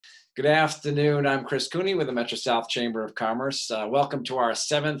Good afternoon. I'm Chris Cooney with the Metro South Chamber of Commerce. Welcome to our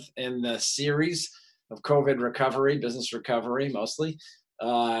seventh in the series of COVID recovery, business recovery mostly,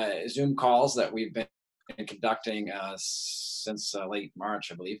 Zoom calls that we've been conducting since late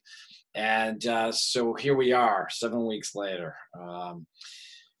March, I believe. And so here we are, 7 weeks later.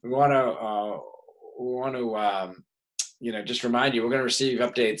 We want to just remind you, we're going to receive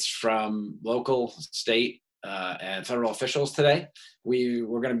updates from local, state, and federal officials today. We're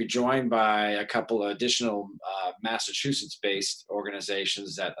going to be joined by a couple of additional Massachusetts-based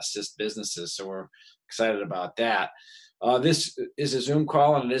organizations that assist businesses, so we're excited about that. This is a Zoom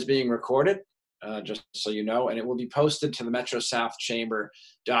call, and it is being recorded, just so you know, and it will be posted to the Metro South Chamber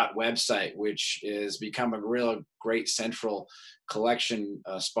website, which is become a real great central collection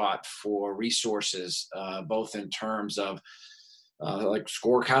spot for resources, both in terms of like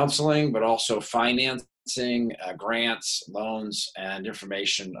SCORE counseling, but also financing, grants, loans, and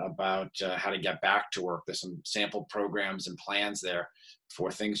information about how to get back to work. There's some sample programs and plans there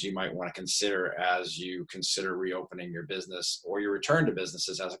for things you might want to consider as you consider reopening your business or your return to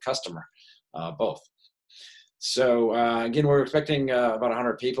businesses as a customer, both. So again, we're expecting about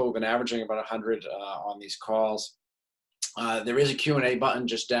 100 people. We've been averaging about 100 on these calls. There is a Q&A button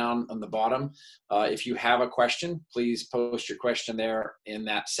just down on the bottom. If you have a question, please post your question there in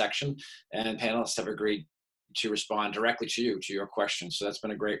that section, and panelists have agreed to respond directly to you, to your question. So that's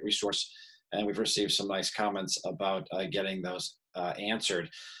been a great resource, and we've received some nice comments about getting those answered.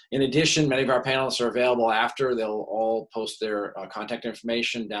 In addition, many of our panelists are available after. They'll all post their contact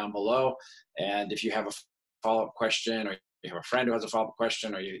information down below, and if you have a follow-up question, or you have a friend who has a follow-up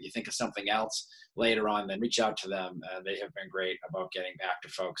question, or you think of something else later on, then reach out to them. They have been great about getting back to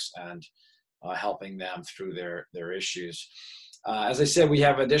folks and helping them through their issues. As I said, we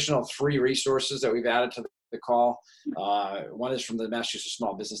have additional 3 resources that we've added to the call. One is from the Massachusetts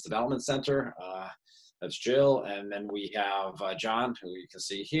Small Business Development Center. That's Jill. And then we have John, who you can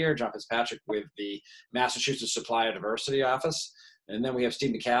see here, John Fitzpatrick, with the Massachusetts Supplier Diversity Office. And then we have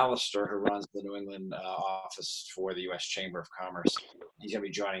Steve McAllister, who runs the New England office for the U.S. Chamber of Commerce. He's going to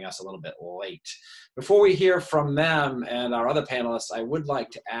be joining us a little bit late. Before we hear from them and our other panelists, I would like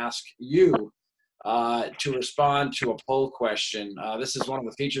to ask you to respond to a poll question. This is one of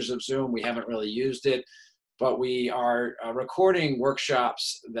the features of Zoom. We haven't really used it, but we are recording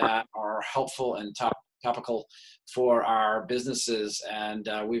workshops that are helpful and topical for our businesses, and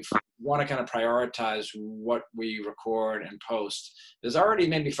we want to kind of prioritize what we record and post. There's already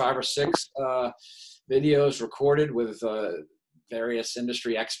maybe 5 or 6 videos recorded with various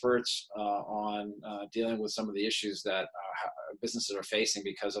industry experts on dealing with some of the issues that businesses are facing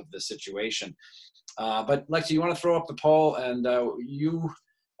because of the situation. But Lexi, you want to throw up the poll, and you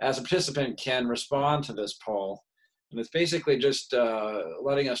as a participant can respond to this poll. And it's basically just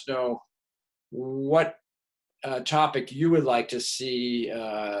letting us know what topic you would like to see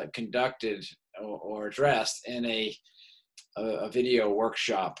conducted or addressed in a video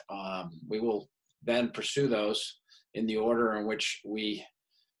workshop. We will then pursue those in the order in which we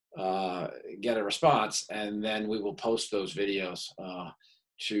get a response, and then we will post those videos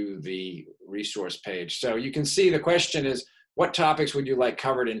to the resource page. So you can see the question is, what topics would you like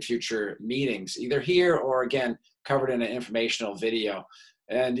covered in future meetings, either here or again covered in an informational video?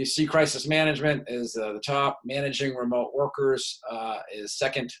 And you see crisis management is the top, managing remote workers is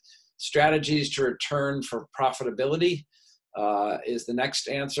second, strategies to return for profitability is the next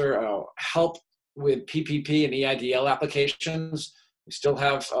answer, help with PPP and EIDL applications. We still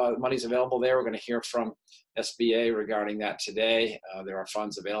have monies available there. We're going to hear from SBA regarding that today. There are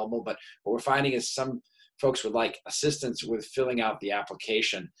funds available, but what we're finding is some folks would like assistance with filling out the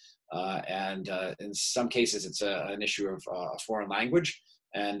application. And in some cases, it's an issue of a foreign language.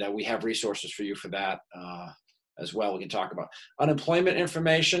 And we have resources for you for that as well. We can talk about unemployment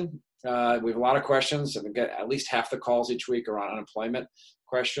information. We have a lot of questions, and we get at least half the calls each week around unemployment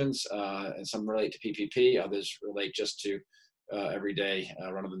questions, and some relate to PPP. Others relate just to everyday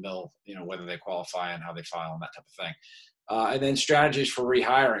run-of-the-mill, whether they qualify and how they file and that type of thing. And then strategies for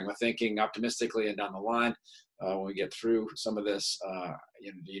rehiring. We're thinking optimistically and down the line. When we get through some of this,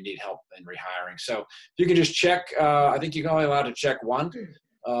 do you need help in rehiring? So if you can just check, I think you're only allowed to check one,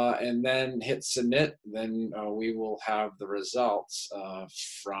 and then hit submit, then we will have the results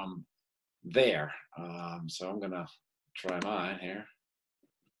from there. So I'm going to try mine here.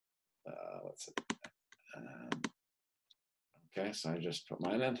 Let's see. Okay, so I just put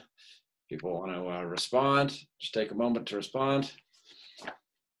mine in. People want to respond, just take a moment to respond.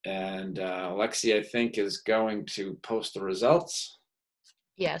 And Lexi, I think, is going to post the results.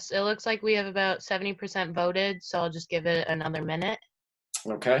 Yes, it looks like we have about 70% voted, so I'll just give it another minute.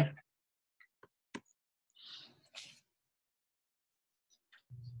 Okay.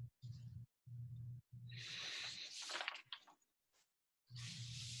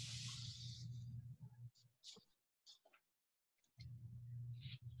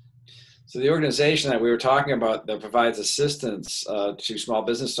 So the organization that we were talking about that provides assistance to small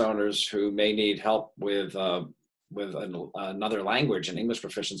business owners who may need help with another language and English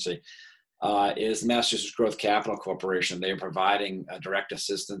proficiency is the Massachusetts Growth Capital Corporation. They are providing direct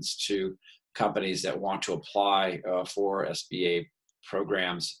assistance to companies that want to apply for SBA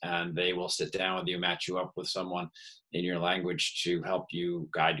programs, and they will sit down with you, match you up with someone in your language to help you,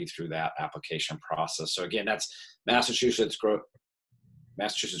 guide you through that application process. So again, that's Massachusetts Growth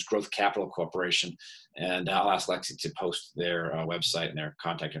Capital Corporation, and I'll ask Lexi to post their website and their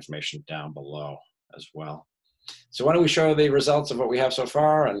contact information down below as well. So why don't we show the results of what we have so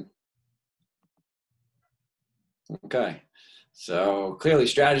far? And okay, so clearly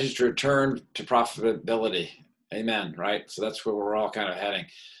strategies to return to profitability. Amen, right? So that's where we're all kind of heading.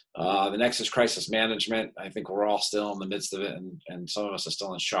 The next is crisis management. I think we're all still in the midst of it, and some of us are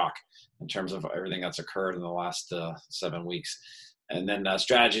still in shock in terms of everything that's occurred in the last 7 weeks. And then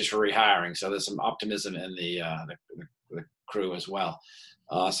strategies for rehiring. So there's some optimism in the crew as well.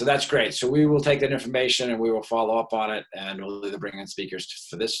 So that's great. So we will take that information and we will follow up on it, and we'll either bring in speakers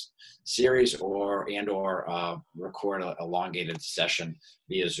for this series or record an elongated session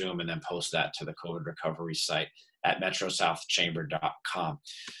via Zoom and then post that to the COVID recovery site at metrosouthchamber.com.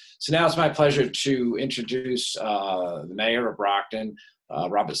 So now it's my pleasure to introduce the mayor of Brockton,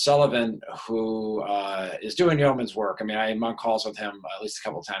 Robert Sullivan, who is doing yeoman's work. I mean, I'm on calls with him at least a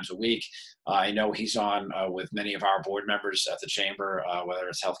couple of times a week. I know he's on with many of our board members at the chamber, whether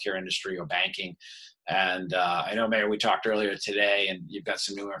it's healthcare industry or banking. And I know, Mayor, we talked earlier today, and you've got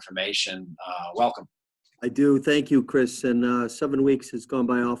some new information. Welcome. I do. Thank you, Chris. And 7 weeks has gone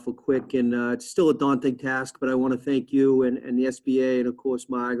by awful quick, and it's still a daunting task, but I want to thank you and the SBA and, of course,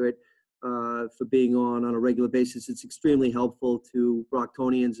 Margaret, for being on a regular basis. It's extremely helpful to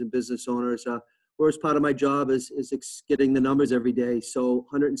Brocktonians and business owners. Worst part of my job is getting the numbers every day. So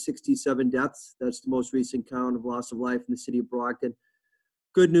 167 deaths, that's the most recent count of loss of life in the city of Brockton.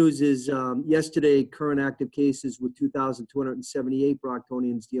 Good news is yesterday, current active cases with 2,278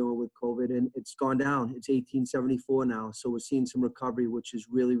 Brocktonians dealing with COVID, and it's gone down. It's 1,874 now. So we're seeing some recovery, which is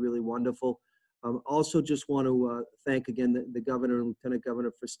really, really wonderful. Also just want to thank again the governor and lieutenant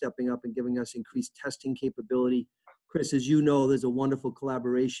governor for stepping up and giving us increased testing capability. Chris, as you know, there's a wonderful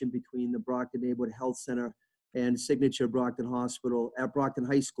collaboration between the Brockton Neighborhood Health Center and Signature Brockton Hospital at Brockton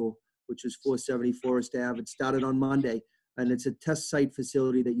High School, which is 470 Forest Ave. It started on Monday, and it's a test site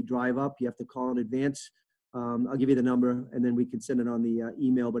facility that you drive up. You have to call in advance. I'll give you the number, and then we can send it on the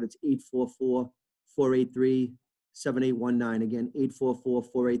email, but it's 844-483-7819. Again,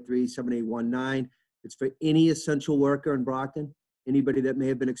 844-483-7819. It's for any essential worker in Brockton, anybody that may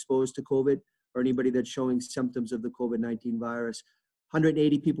have been exposed to COVID, or anybody that's showing symptoms of the COVID-19 virus.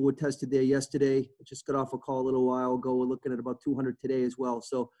 180 people were tested there yesterday. I just got off a call a little while ago. We're looking at about 200 today as well.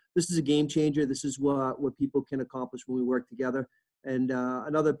 So this is a game changer. This is what people can accomplish when we work together. And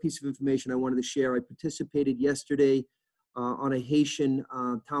another piece of information I wanted to share, I participated yesterday on a Haitian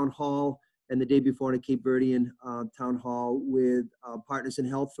town hall, and the day before on a Cape Verdean town hall with Partners in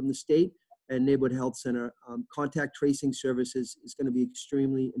Health from the state and Neighborhood Health Center. Contact tracing services is going to be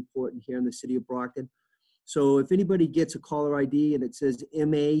extremely important here in the city of Brockton. So if anybody gets a caller ID and it says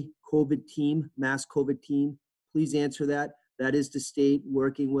MA COVID team, mass COVID team, please answer that. That is the state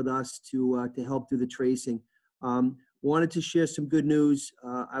working with us to help do the tracing. Wanted to share some good news.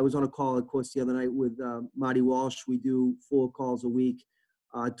 I was on a call, of course, the other night with Marty Walsh. We do 4 calls a week.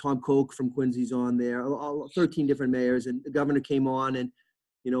 Tom Koch from Quincy's on there, 13 different mayors, and the governor came on, and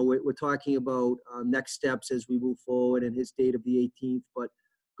you know, we're talking about next steps as we move forward and his date of the 18th. But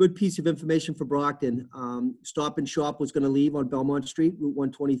good piece of information for Brockton. Stop and Shop was going to leave on Belmont Street, Route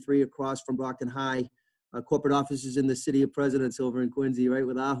 123, across from Brockton High. Corporate offices in the city of Presidents over in Quincy, right,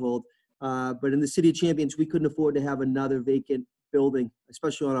 with Ahold. But in the city of Champions, we couldn't afford to have another vacant building,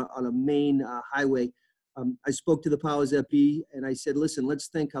 especially on a main highway. I spoke to the powers that be, and I said, listen, let's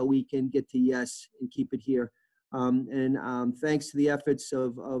think how we can get to yes and keep it here. Thanks to the efforts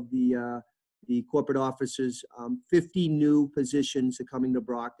of the corporate officers, 50 new positions are coming to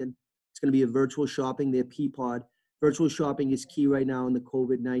Brockton. It's going to be a virtual shopping, their P-pod. Virtual shopping is key right now in the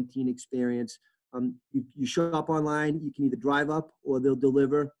COVID-19 experience. You shop online, you can either drive up or they'll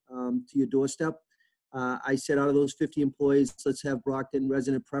deliver to your doorstep. I said out of those 50 employees, let's have Brockton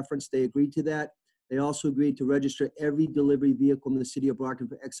resident preference. They agreed to that. They also agreed to register every delivery vehicle in the city of Brockton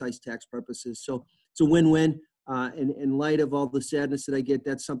for excise tax purposes. So it's a win-win. in light of all the sadness that I get,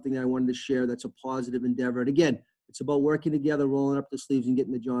 that's something that I wanted to share. That's a positive endeavor. And again, it's about working together, rolling up the sleeves and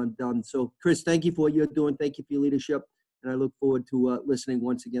getting the job done. So Chris, thank you for what you're doing. Thank you for your leadership. And I look forward to listening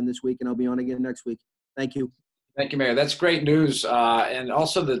once again this week, and I'll be on again next week. Thank you. Thank you, Mayor. That's great news. And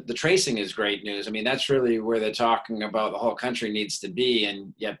also the tracing is great news. I mean, that's really where they're talking about the whole country needs to be.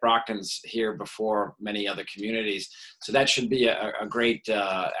 And yet Brockton's here before many other communities. So that should be a great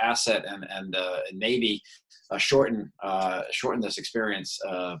asset and maybe shorten this experience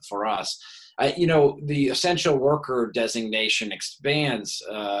for us. The essential worker designation expands,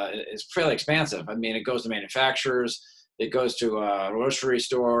 is fairly expansive. I mean, it goes to manufacturers, it goes to a grocery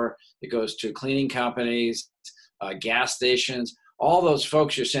store, it goes to cleaning companies, gas stations. All those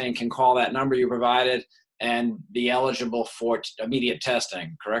folks you're saying can call that number you provided and be eligible for immediate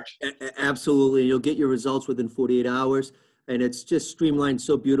testing, correct? Absolutely. You'll get your results within 48 hours. And it's just streamlined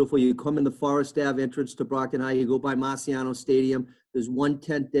so beautiful. You come in the Forest Ave entrance to Brockton High, you go by Marciano Stadium. There's one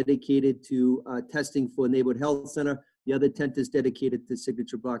tent dedicated to testing for Neighborhood Health Center. The other tent is dedicated to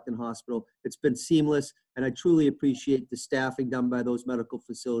Signature Brockton Hospital. It's been seamless, and I truly appreciate the staffing done by those medical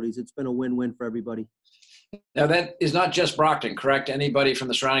facilities. It's been a win-win for everybody. Now, that is not just Brockton, correct? Anybody from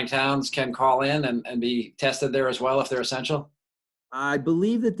the surrounding towns can call in and be tested there as well if they're essential? I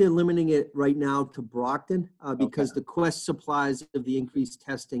believe that they're limiting it right now to Brockton because the Quest supplies of the increased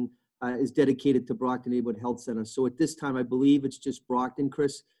testing is dedicated to Brockton Neighborhood Health Center. So at this time, I believe it's just Brockton,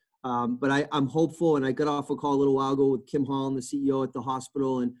 Chris. But I'm hopeful, and I got off a call a little while ago with Kim Holland, the CEO at the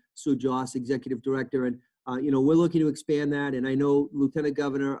hospital, and Sue Joss, executive director. And, we're looking to expand that. And I know Lieutenant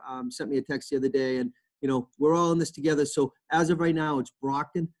Governor sent me a text the other day, and, we're all in this together. So as of right now, it's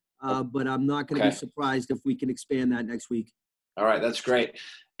Brockton, but I'm not going to be surprised if we can expand that next week. All right, that's great.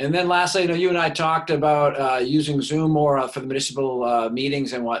 And then lastly, you and I talked about using Zoom more for the municipal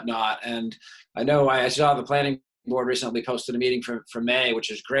meetings and whatnot. And I know I saw the planning board recently posted a meeting for May,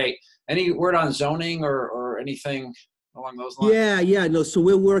 which is great. Any word on zoning or anything along those lines? Yeah. No, so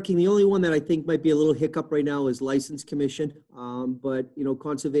we're working. The only one that I think might be a little hiccup right now is License Commission. But,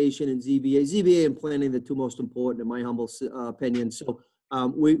 conservation and ZBA and planning, the two most important in my humble opinion. So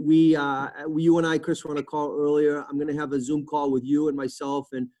you and I, Chris, were on a call earlier. I'm going to have a Zoom call with you and myself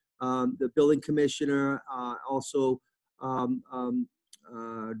and the building commissioner, also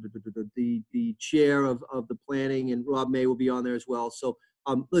the chair of the planning, and Rob May will be on there as well. So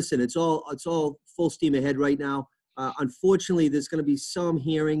listen, it's all full steam ahead right now. Unfortunately, there's going to be some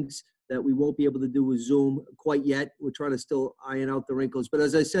hearings that we won't be able to do with Zoom quite yet. We're trying to still iron out the wrinkles. But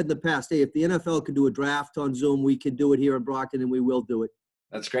as I said in the past, hey, if the NFL could do a draft on Zoom, we can do it here in Brockton, and we will do it.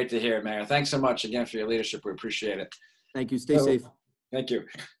 That's great to hear, Mayor. Thanks so much again for your leadership. We appreciate it. Thank you. Stay safe. Thank you.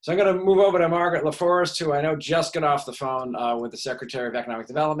 So I'm going to move over to Margaret LaForest, who I know just got off the phone with the Secretary of Economic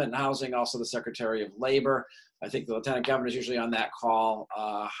Development and Housing, also the Secretary of Labor. I think the Lieutenant Governor is usually on that call.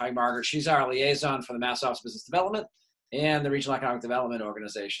 Hi, Margaret. She's our liaison for the Mass Office of Business Development and the Regional Economic Development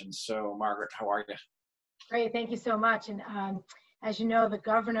Organization. So, Margaret, how are you? Great. Thank you so much. And as you know, the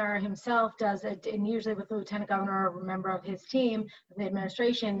governor himself does it, and usually with the lieutenant governor or a member of his team, the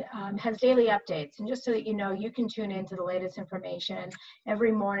administration, has daily updates. And just so that you know, you can tune into the latest information.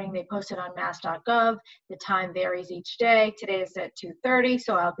 Every morning they post it on mass.gov. The time varies each day. Today is at 2:30,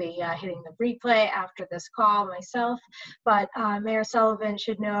 so I'll be hitting the replay after this call myself. But Mayor Sullivan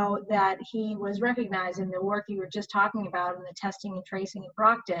should know that he was recognized in the work you were just talking about in the testing and tracing in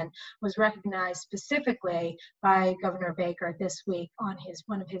Brockton, was recognized specifically by Governor Baker this week on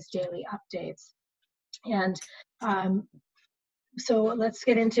one of his daily updates. And so let's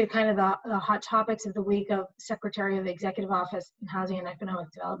get into kind of the hot topics of the week. Of Secretary of the Executive Office in Housing and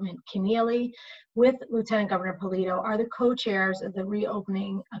Economic Development, Keneally, with Lieutenant Governor Polito, are the co-chairs of the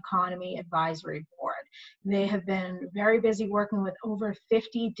Reopening Economy Advisory Board. They have been very busy working with over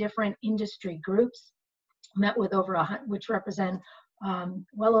 50 different industry groups, met with which represent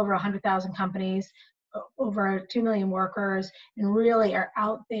well over 100,000 companies, over 2 million workers, and really are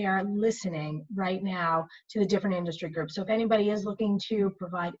out there listening right now to the different industry groups. So if anybody is looking to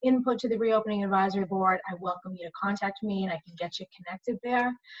provide input to the Reopening Advisory Board, I welcome you to contact me and I can get you connected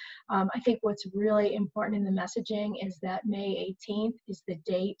there. I think what's really important in the messaging is that May 18th is the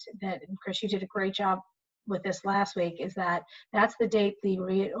date that, and Chris, you did a great job with this last week, is that's the date the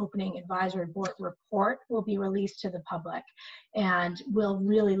Reopening Advisory Board report will be released to the public, and will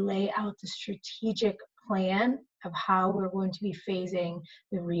really lay out the strategic plan of how we're going to be phasing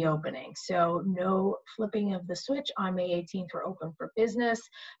the reopening. So no flipping of the switch on May 18th, we're open for business,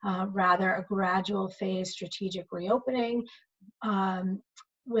 rather a gradual phase strategic reopening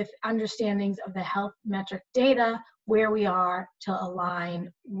with understandings of the health metric data, where we are, to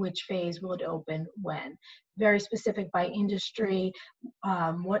align which phase would open when. very specific by industry,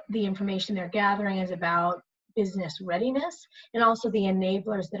 what the information they're gathering is about business readiness, and also the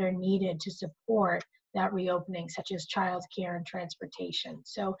enablers that are needed to support that reopening, such as childcare and transportation.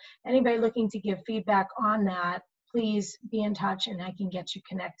 So anybody looking to give feedback on that, please be in touch and I can get you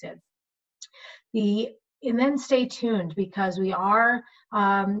connected. And then stay tuned, because we are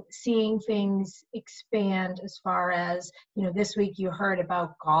seeing things expand as far as, this week you heard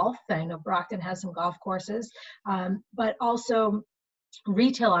about golf. I know Brockton has some golf courses, but also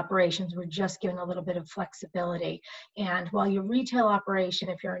retail operations were just given a little bit of flexibility. And while your retail operation,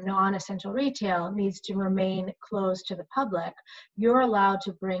 if you're a non-essential retail, needs to remain closed to the public, you're allowed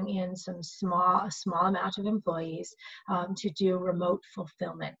to bring in a small amount of employees to do remote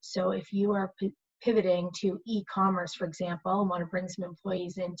fulfillment. So if you are pivoting to e-commerce, for example, and want to bring some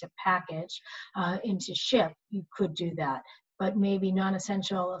employees in to package, into ship, you could do that. But maybe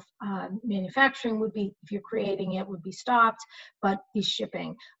non-essential manufacturing would be, if you're creating it, would be stopped, but the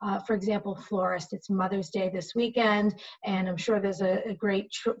shipping. For example, florist, it's Mother's Day this weekend, and I'm sure there's a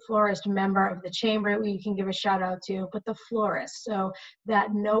great florist member of the chamber who you can give a shout out to, but the florist. So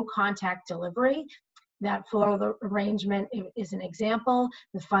that no contact delivery, that floral arrangement is an example.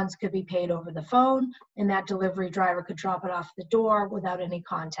 The funds could be paid over the phone, and that delivery driver could drop it off the door without any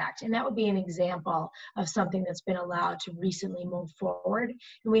contact. And that would be an example of something that's been allowed to recently move forward.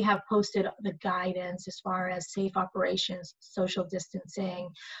 And we have posted the guidance as far as safe operations, social distancing,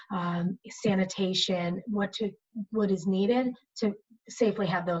 sanitation, what is needed to safely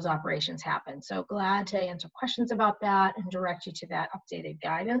have those operations happen. So glad to answer questions about that and direct you to that updated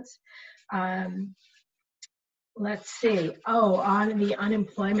guidance. Let's see. Oh, on the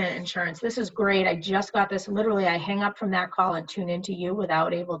unemployment insurance. This is great. I just got this. Literally, I hang up from that call and tune into you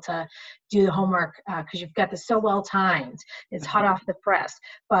without able to do the homework, because you've got this so well timed. It's hot off the press.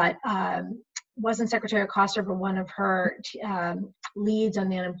 But wasn't Secretary Coster, but one of her leads on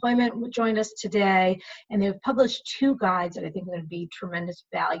the unemployment joined us today, and they've published 2 guides that I think are going to be tremendous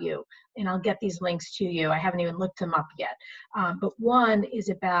value. And I'll get these links to you. I haven't even looked them up yet. But one is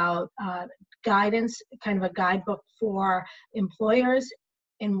about guidance, kind of a guidebook for employers,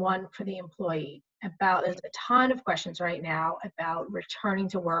 and one for the employee. There's a ton of questions right now about returning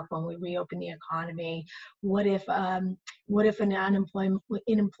to work when we reopen the economy. What if an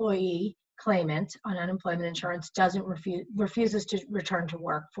employee claimant on unemployment insurance refuses to return to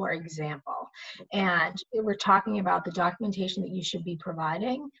work, for example? And we're talking about the documentation that you should be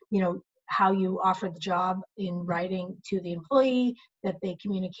providing, how you offered the job in writing to the employee, that they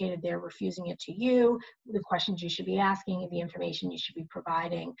communicated they're refusing it to you, the questions you should be asking, and the information you should be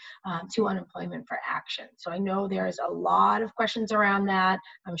providing to Unemployment for Action. So I know there's a lot of questions around that.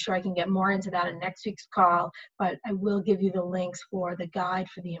 I'm sure I can get more into that in next week's call, but I will give you the links for the guide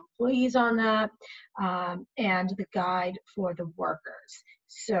for the employees on that, and the guide for the workers.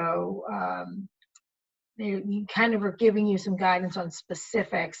 So you kind of are giving you some guidance on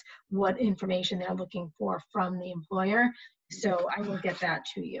specifics, what information they're looking for from the employer. So I will get that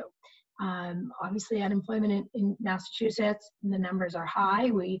to you. Obviously, unemployment in Massachusetts, the numbers are high.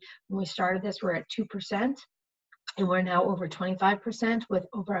 When we started this, we're at 2%, and we're now over 25%, with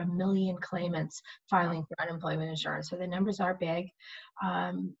over 1 million claimants filing for unemployment insurance. So the numbers are big,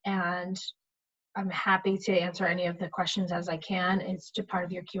 and I'm happy to answer any of the questions as I can. It's just part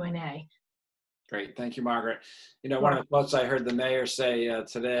of your Q&A. Great. Thank you, Margaret. One of the quotes I heard the mayor say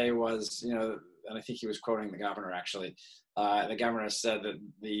today was, and I think he was quoting the governor actually. The governor said that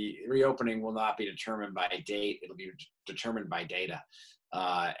the reopening will not be determined by date. It'll be determined by data.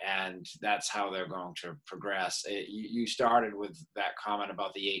 And that's how they're going to progress. You started with that comment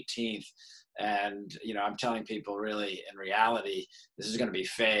about the 18th. And, I'm telling people really, in reality, this is going to be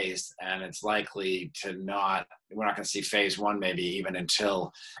phased, and it's likely we're not going to see phase 1 maybe even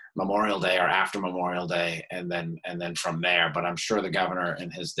until Memorial Day or after Memorial Day, and then from there. But I'm sure the governor in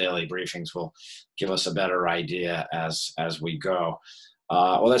his daily briefings will give us a better idea as we go.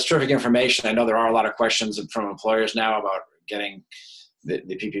 Well, that's terrific information. I know there are a lot of questions from employers now about getting the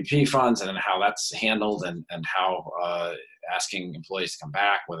PPP funds and how that's handled, and how asking employees to come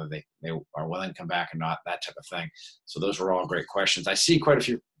back, whether they are willing to come back or not, that type of thing. So those were all great questions. I see quite a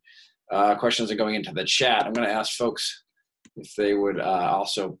few questions are going into the chat. I'm going to ask folks if they would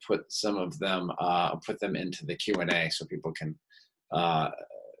also put some of them, put them into the Q&A so people can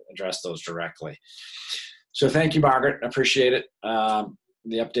address those directly. So thank you, Margaret. I appreciate it,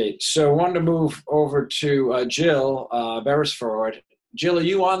 the update. So I wanted to move over to Jill Beresford. Jill, are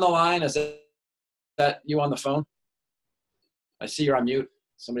you on the line? Is that you on the phone? I see you're on mute.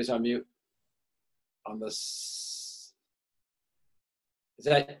 Somebody's on mute. On this. Is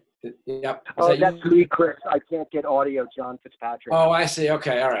that Yep. Oh, that's me, Chris. I can't get audio, John Fitzpatrick. Oh, I see.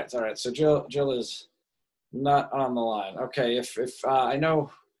 Okay. All right. All right. So Jill is not on the line. Okay. If I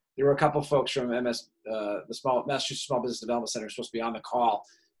know there were a couple folks from the Massachusetts Small Business Development Center supposed to be on the call.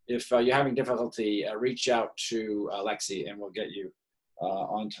 If you're having difficulty, reach out to Lexi and we'll get you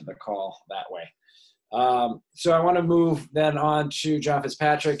onto the call that way. So I want to move then on to John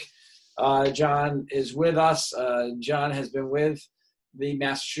Fitzpatrick. John is with us. John has been with the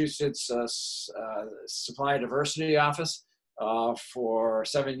Massachusetts Supplier Diversity Office for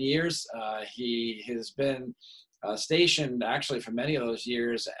 7 years. He has been stationed actually for many of those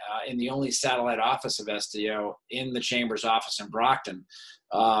years in the only satellite office of SDO in the Chamber's office in Brockton.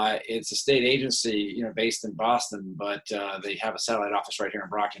 It's a state agency, based in Boston, but they have a satellite office right here in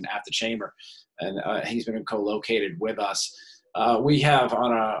Brockton at the Chamber, and he's been co-located with us. We have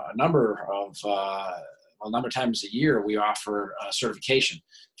on a number of times a year, we offer certification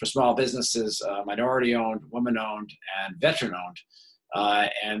for small businesses, minority-owned, woman-owned, and veteran-owned.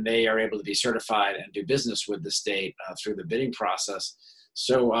 And they are able to be certified and do business with the state through the bidding process.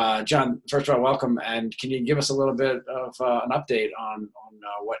 So, John, first of all, welcome. And can you give us a little bit of an update on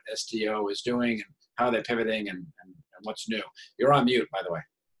what SDO is doing and how they're pivoting and what's new? You're on mute, by the way.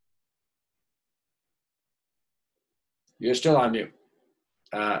 You're still on mute.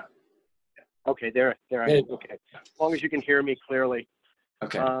 Okay, there I am. Okay, as long as you can hear me clearly.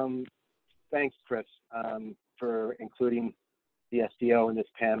 Okay. Thanks, Chris, for including the SDO in this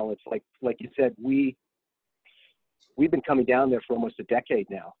panel. It's like you said, we've been coming down there for almost a decade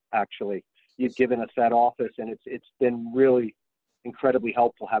now. Actually, you've given us that office, and it's been really incredibly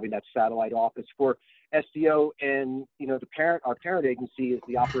helpful having that satellite office for SDO. And our parent agency is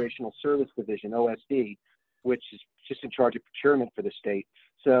the Operational Service Division, OSD, which is just in charge of procurement for the state.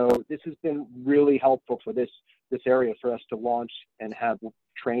 So this has been really helpful for this area for us to launch and have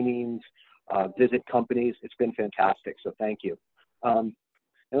trainings, visit companies. It's been fantastic. So thank you. And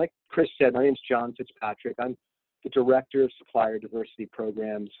like Chris said, my name's John Fitzpatrick. I'm the Director of Supplier Diversity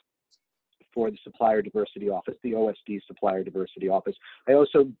Programs for the Supplier Diversity Office, the OSD Supplier Diversity Office. I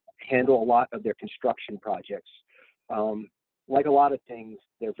also handle a lot of their construction projects. Like a lot of things,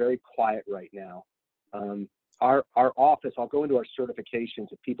 they're very quiet right now. Our office, I'll go into our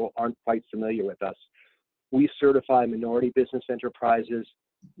certifications if people aren't quite familiar with us. We certify minority business enterprises,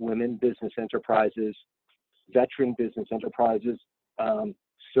 women business enterprises, veteran business enterprises,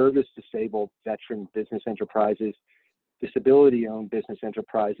 service disabled veteran business enterprises, disability-owned business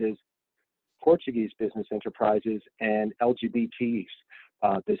enterprises, Portuguese business enterprises, and LGBT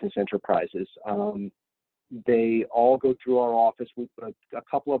business enterprises. They all go through our office. A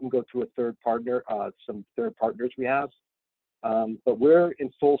couple of them go through a third partner, some third partners we have. But we're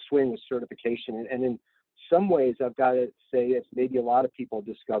in full swing with certification. And in some ways, I've got to say, as maybe a lot of people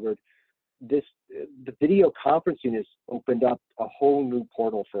discovered, the video conferencing has opened up a whole new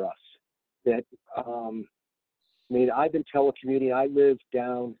portal for us. That I've been telecommuting. I live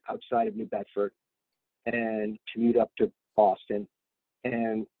down outside of New Bedford and commute up to Boston.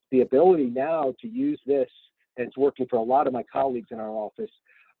 And the ability now to use this, and it's working for a lot of my colleagues in our office,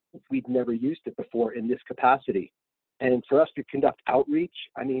 we've never used it before in this capacity. And for us to conduct outreach,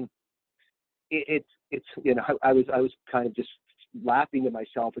 it's I was kind of just laughing to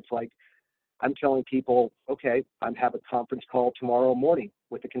myself. It's like I'm telling people, okay, I'm have a conference call tomorrow morning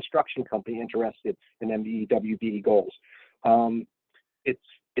with a construction company interested in MBWB goals.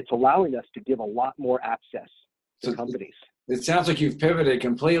 It's allowing us to give a lot more access to companies. It sounds like you've pivoted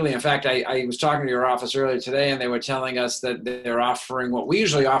completely. In fact, I was talking to your office earlier today, and they were telling us that they're offering what we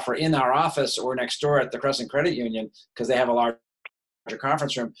usually offer in our office or next door at the Crescent Credit Union, because they have a larger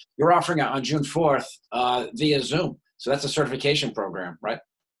conference room. You're offering it on June 4th via Zoom. So that's a certification program, right?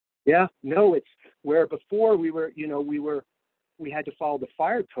 Yeah, no, it's where before we had to follow the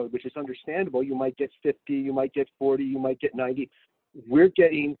fire code, which is understandable. You might get 50, you might get 40, you might get 90. We're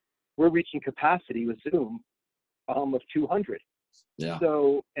reaching capacity with Zoom of 200. Yeah.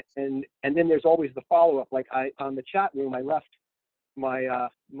 So and then there's always the follow-up. Like on the chat room, I left my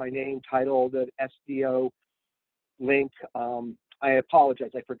name, title, the SDO link. I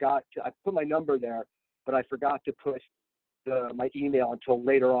apologize. I put my number there, but I forgot to put my email until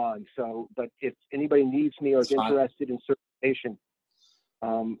later on. So, but if anybody needs me or is interested in certification,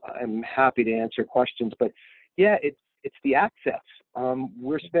 I'm happy to answer questions. But yeah, it's the access.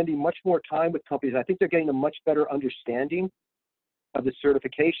 We're spending much more time with companies. I think they're getting a much better understanding of the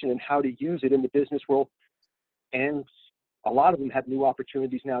certification and how to use it in the business world. And a lot of them have new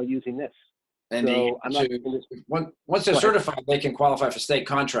opportunities now using this. And so once they're certified, they can qualify for state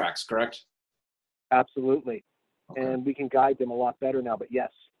contracts, correct? Absolutely. Okay. And we can guide them a lot better now. But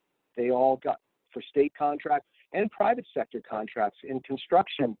yes, They all got for state contracts and private sector contracts. In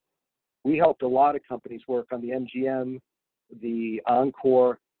construction, we helped a lot of companies work on the MGM, the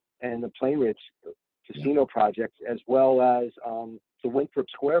Encore, and the Plain Ridge casino projects, as well as the Winthrop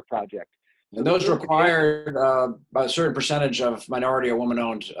Square project. And those required a certain percentage of minority or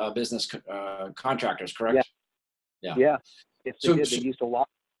woman-owned business contractors, correct? Yeah. Yes, they did. They used a lot.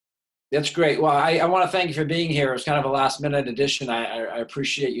 That's great. Well, I want to thank you for being here. It was kind of a last-minute addition. I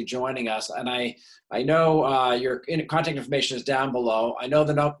appreciate you joining us. And I know your contact information is down below. I know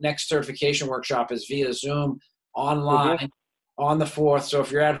the next certification workshop is via Zoom online on the 4th. So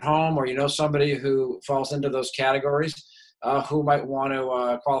if you're at home or you know somebody who falls into those categories who might want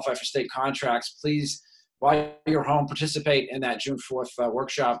to qualify for state contracts, please, while you're home, participate in that June 4th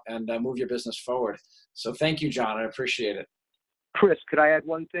workshop and move your business forward. So thank you, John. I appreciate it. Chris, could I add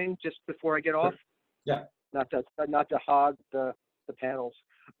one thing just before I get off? Yeah. Not to hog the panels.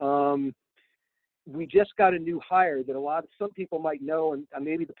 We just got a new hire that some people might know, and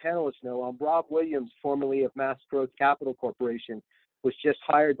maybe the panelists know. Rob Williams, formerly of Mass Growth Capital Corporation, was just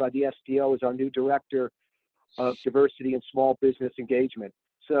hired by the SDO as our new director of diversity and small business engagement.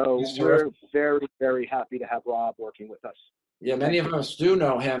 So we're very, very happy to have Rob working with us. Yeah, many of us do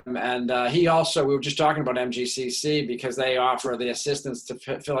know him, and he also, we were just talking about MGCC because they offer the assistance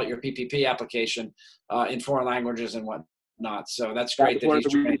to fill out your PPP application in foreign languages and whatnot. So that's great. That's one of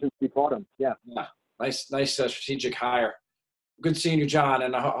the reasons we brought him. Yeah. Nice strategic hire. Good seeing you, John,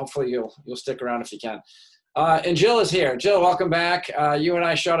 and hopefully you'll stick around if you can. And Jill is here. Jill, welcome back. You and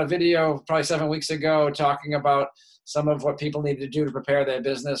I shot a video probably 7 weeks ago talking about some of what people need to do to prepare their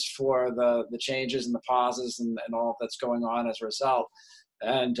business for the changes and the pauses and all that's going on as a result.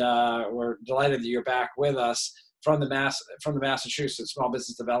 And we're delighted that you're back with us from the Massachusetts Small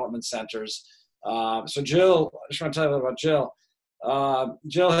Business Development Centers. So Jill, I just want to tell you a little about Jill.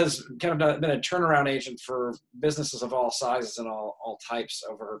 Jill has kind of been a turnaround agent for businesses of all sizes and all types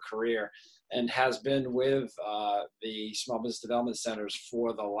over her career, and has been with the Small Business Development Centers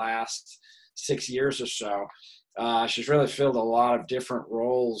for the last 6 years or so. She's really filled a lot of different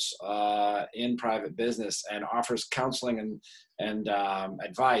roles in private business and offers counseling and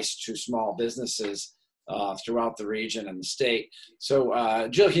advice to small businesses throughout the region and the state. So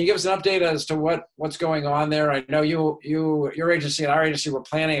Jill, can you give us an update as to what's going on there? I know your agency and our agency were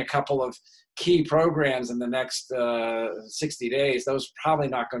planning a couple of key programs in the next 60 days. Those are probably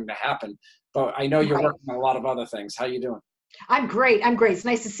not going to happen, but I know you're working on a lot of other things. How you doing? I'm great. It's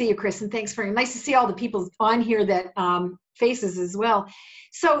nice to see you, Chris, and thanks nice to see all the people on here that faces as well.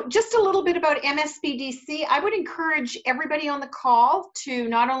 So just a little bit about MSBDC. I would encourage everybody on the call to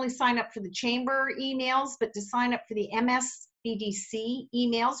not only sign up for the chamber emails, but to sign up for the MSBDC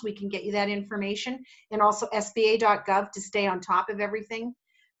emails. We can get you that information, and also SBA.gov to stay on top of everything.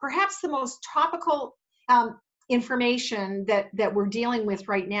 Perhaps the most topical information that we're dealing with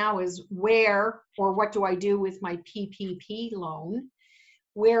right now is what do I do with my PPP loan?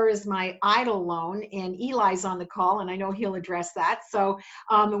 Where is my EIDL loan? And Eli's on the call, and I know he'll address that. So,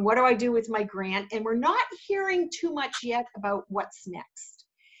 and what do I do with my grant? And we're not hearing too much yet about what's next.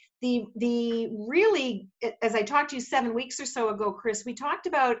 The really, as I talked to you 7 weeks or so ago, Chris, we talked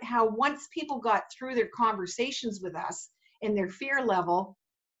about how once people got through their conversations with us and their fear level,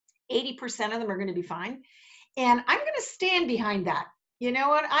 80% of them are going to be fine. And I'm going to stand behind that. You know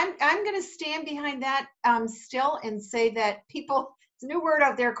what? I'm going to stand behind that still and say that people, it's a new word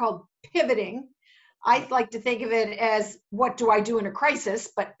out there called pivoting. I like to think of it as what do I do in a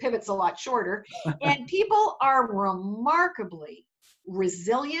crisis, but pivot's a lot shorter. And people are remarkably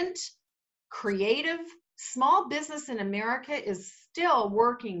resilient, creative. Small business in America is still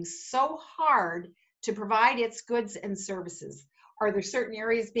working so hard to provide its goods and services. Are there certain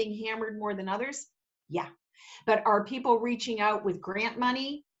areas being hammered more than others? Yeah. But are people reaching out with grant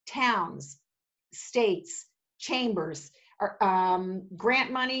money? Towns, states, chambers,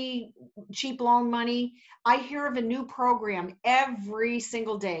 grant money, cheap loan money. I hear of a new program every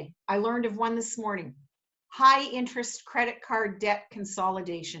single day. I learned of one this morning. High interest credit card debt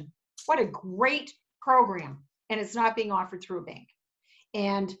consolidation. What a great program. And it's not being offered through a bank.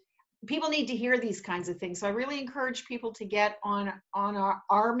 And people need to hear these kinds of things. So I really encourage people to get on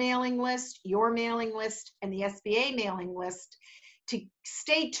our mailing list, your mailing list, and the SBA mailing list to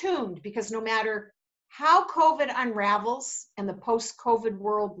stay tuned, because no matter how COVID unravels and the post-COVID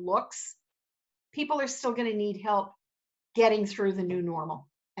world looks, people are still going to need help getting through the new normal.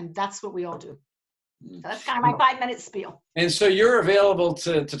 And that's what we all do. So that's kind of my 5-minute spiel. And so you're available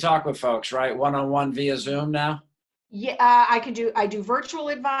to talk with folks, right? One-on-one via Zoom now? Yeah, I do virtual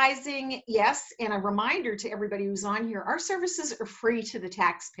advising, yes. And a reminder to everybody who's on here, our services are free to the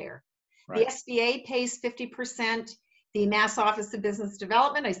taxpayer. Right. The SBA pays 50%. The Mass Office of Business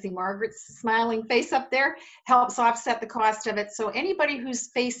Development, I see Margaret's smiling face up there, helps offset the cost of it. So anybody who's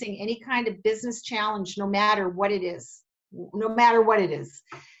facing any kind of business challenge, no matter what it is,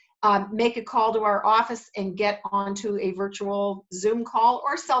 make a call to our office and get onto a virtual Zoom call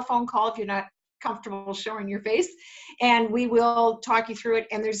or cell phone call if you're not comfortable showing your face, and we will talk you through it.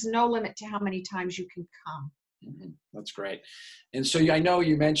 And there's no limit to how many times you can come. That's great. And so I know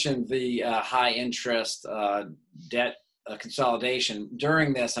you mentioned the high interest debt consolidation.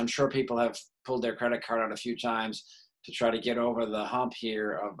 During this, I'm sure people have pulled their credit card out a few times to try to get over the hump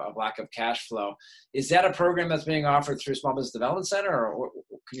here of lack of cash flow. Is that a program that's being offered through Small Business Development Center, or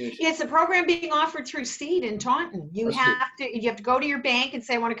community? It's a program being offered through Seed in Taunton. You have to go to your bank and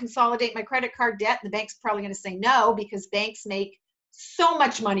say, I want to consolidate my credit card debt. And the bank's probably going to say no, because banks make so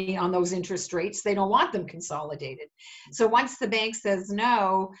much money on those interest rates. They don't want them consolidated. So once the bank says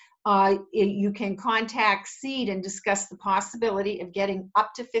no, you can contact Seed and discuss the possibility of getting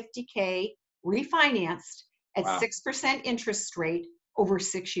up to $50K refinanced at 6% interest rate over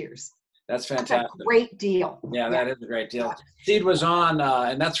 6 years. That's fantastic. That's a great deal. Yeah, that is a great deal. Yeah. Seed was on,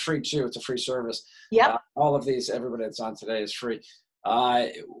 and that's free too. It's a free service. Yep. All of these, everybody that's on today is free.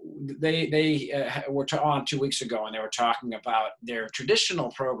 They were on 2 weeks ago, and they were talking about their traditional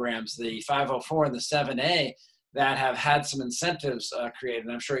programs, the 504 and the 7A, that have had some incentives created.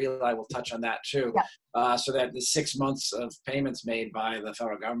 And I'm sure Eli will touch on that too. Yeah. So that the 6 months of payments made by the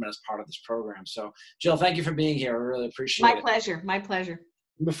federal government as part of this program. So Jill, thank you for being here. We really appreciate it. My pleasure. My pleasure.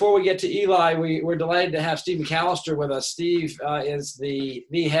 Before we get to Eli, we're delighted to have Steve McAllister with us. Steve is the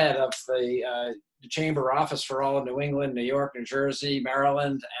head of the Chamber office for all of New England, New York, New Jersey,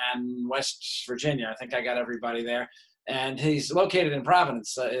 Maryland, and West Virginia. I think I got everybody there. And he's located in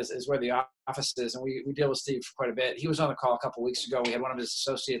Providence, is where the office is. And we deal with Steve quite a bit. He was on the call a couple of weeks ago. We had one of his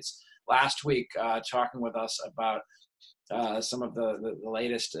associates last week talking with us about some of the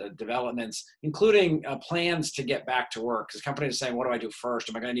latest developments, including plans to get back to work. Because companies are saying, what do I do first?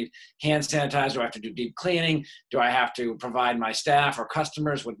 Am I going to need hand sanitizer? Do I have to do deep cleaning? Do I have to provide my staff or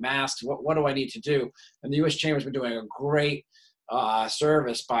customers with masks? What do I need to do? And the U.S. Chamber has been doing a great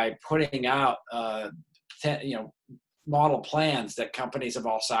service by putting out, model plans that companies of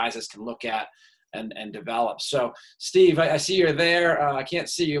all sizes can look at and develop. So, Steve, I see you're there. I can't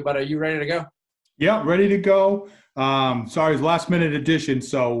see you, but are you ready to go? Yeah, ready to go. Sorry, it's last minute edition.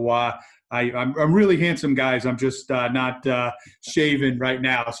 So I'm really handsome, guys. I'm just not shaven right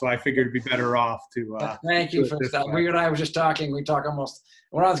now. So I figured it'd be better off to. Thank you for that. We and I were just talking. We talk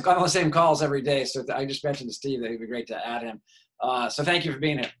we're on the same calls every day. So I just mentioned to Steve that it'd be great to add him. So thank you for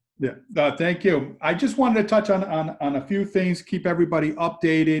being here. Yeah, thank you. I just wanted to touch on a few things, keep everybody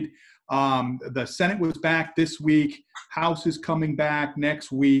updated. The Senate was back this week. House is coming back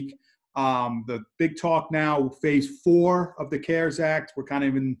next week. The big talk now, phase 4 of the CARES Act. We're kind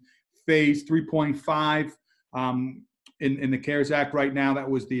of in phase 3.5 in the CARES Act right now. That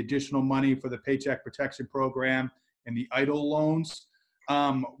was the additional money for the Paycheck Protection Program and the EIDL loans.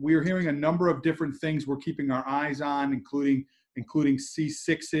 We're hearing a number of different things we're keeping our eyes on, including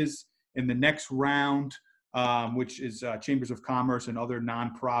C6s in the next round, which is chambers of commerce and other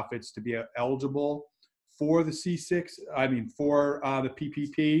nonprofits to be eligible for the for the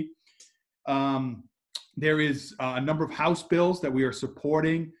PPP. There is a number of House bills that we are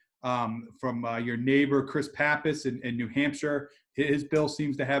supporting from your neighbor, Chris Pappas in New Hampshire. His bill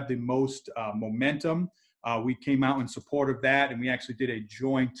seems to have the most momentum. We came out in support of that, and we actually did a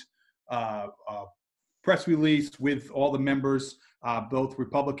joint press release with all the members, both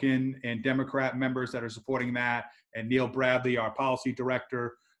Republican and Democrat members that are supporting that. And Neil Bradley, our policy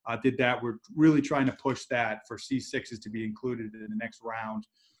director, did that. We're really trying to push that for C6s to be included in the next round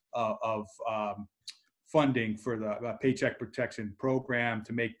of funding for the Paycheck Protection Program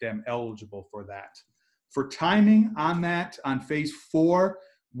to make them eligible for that. For timing on that, on phase 4,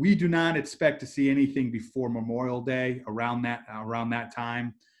 we do not expect to see anything before Memorial Day around that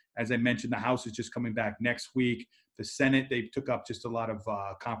time. As I mentioned, the House is just coming back next week. The Senate, they took up just a lot of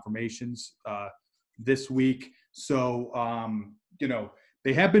confirmations this week. So,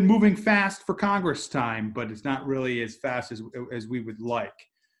 they have been moving fast for Congress time, but it's not really as fast as we would like.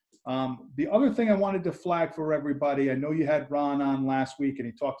 The other thing I wanted to flag for everybody, I know you had Ron on last week, and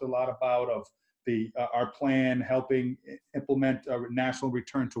he talked a lot about our plan helping implement a national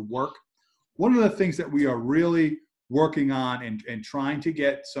return to work. One of the things that we are really working on and trying to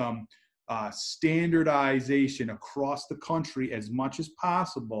get some standardization across the country as much as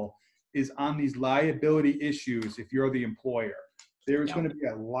possible is on these liability issues if you're the employer. There's going to be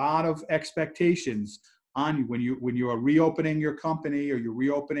a lot of expectations on you when you are reopening your company or you're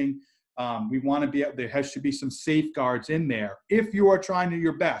reopening. We want to be there has to be some safeguards in there if you are trying to do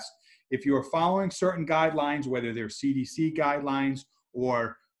your best. If you are following certain guidelines, whether they're CDC guidelines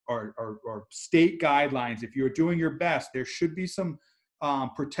or state guidelines, if you're doing your best, there should be some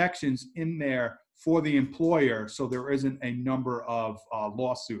protections in there for the employer, so there isn't a number of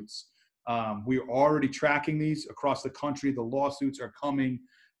lawsuits. We are already tracking these across the country. The lawsuits are coming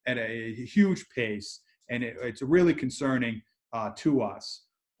at a huge pace, and it's really concerning to us.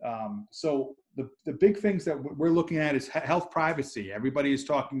 So the big things that we're looking at is health privacy. Everybody is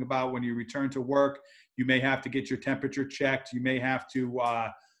talking about when you return to work, you may have to get your temperature checked. You may have to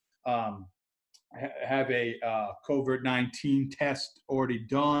have a COVID-19 test already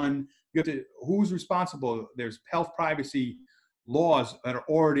done. You have to, who's responsible? There's health privacy laws that are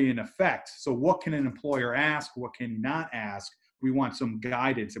already in effect. So what can an employer ask? What can he not ask? We want some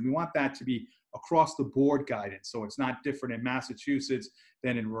guidance, and we want that to be across the board guidance. So it's not different in Massachusetts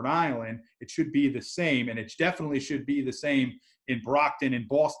than in Rhode Island. It should be the same, and it definitely should be the same in Brockton and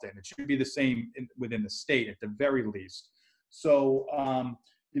Boston. It should be the same within the state at the very least. So,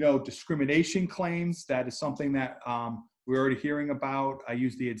 discrimination claims, that is something that we're already hearing about. I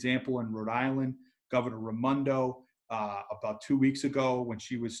used the example in Rhode Island, Governor Raimondo, about 2 weeks ago when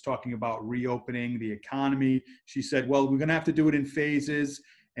she was talking about reopening the economy. She said, well, we're going to have to do it in phases.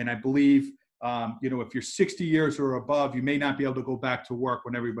 And I believe, if you're 60 years or above, you may not be able to go back to work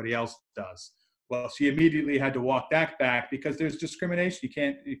when everybody else does. Well, she immediately had to walk that back because there's discrimination. You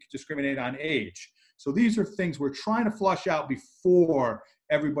can discriminate on age. So these are things we're trying to flush out before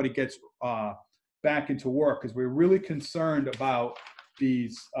everybody gets back into work, because we're really concerned about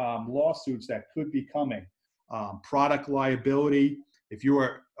these lawsuits that could be coming. Product liability, if you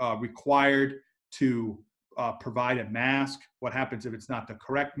are required to provide a mask, what happens if it's not the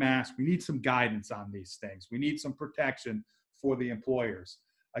correct mask? We need some guidance on these things. We need some protection for the employers.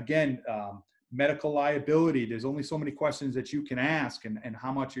 Again, medical liability, there's only so many questions that you can ask, and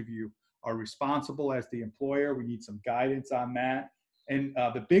how much of you are responsible as the employer. We need some guidance on that. And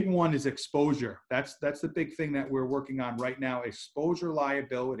the big one is exposure. That's the big thing that we're working on right now, exposure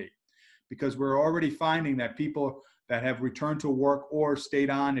liability, because we're already finding that people that have returned to work or stayed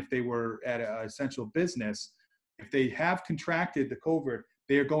on if they were at an essential business, if they have contracted the COVID,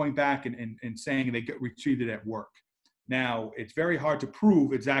 they are going back and saying they get treated at work. Now, it's very hard to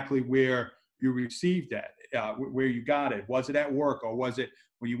prove exactly where you received it, where you got it. Was it at work, or was it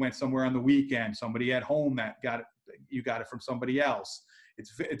when you went somewhere on the weekend, somebody at home that got it, you got it from somebody else?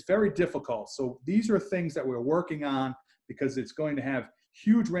 It's very difficult. So these are things that we're working on, because it's going to have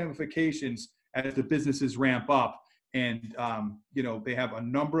huge ramifications as the businesses ramp up. And, they have a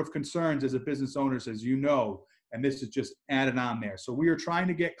number of concerns as a business owners, as you know, and this is just added on there. So we are trying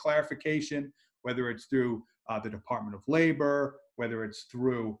to get clarification, whether it's through the Department of Labor, whether it's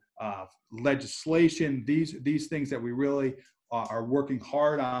through legislation, these things that we really are working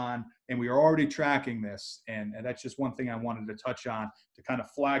hard on, and we are already tracking this. And that's just one thing I wanted to touch on to kind of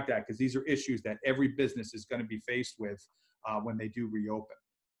flag that, because these are issues that every business is going to be faced with when they do reopen.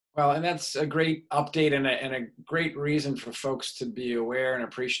 Well, and that's a great update and a great reason for folks to be aware and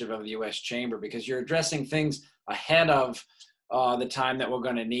appreciative of the U.S. Chamber, because you're addressing things ahead of the time that we're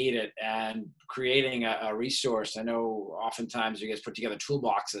going to need it, and creating a resource. I know oftentimes you guys put together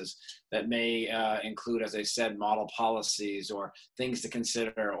toolboxes that may include, as I said, model policies or things to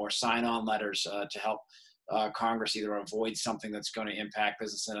consider, or sign-on letters to help Congress either avoid something that's going to impact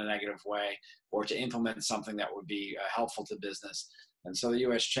business in a negative way, or to implement something that would be helpful to business. And so the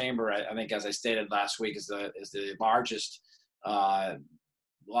U.S. Chamber, I think, as I stated last week, is the largest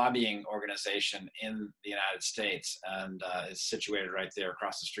lobbying organization in the United States, and is situated right there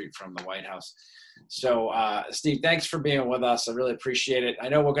across the street from the White House. So, Steve, thanks for being with us. I really appreciate it. I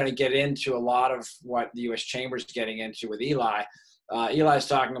know we're going to get into a lot of what the U.S. Chamber is getting into with Eli. Eli's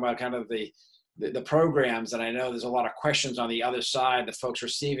talking about kind of the programs, and I know there's a lot of questions on the other side, the folks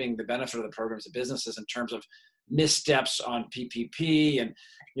receiving the benefit of the programs, the businesses, in terms of missteps on PPP and,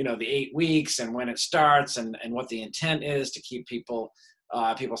 the 8 weeks and when it starts, and what the intent is to keep people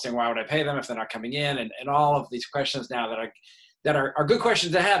saying, why would I pay them if they're not coming in? And all of these questions now that are good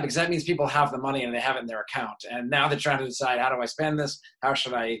questions to have, because that means people have the money and they have it in their account. And now they're trying to decide, how do I spend this? How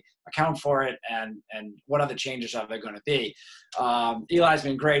should I account for it? And what other changes are there going to be? Eli's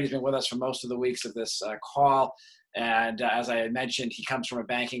been great. He's been with us for most of the weeks of this call. And as I had mentioned, he comes from a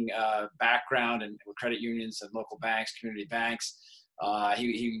banking background and with credit unions and local banks, community banks.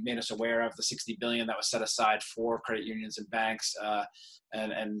 He made us aware of the $60 billion that was set aside for credit unions and banks.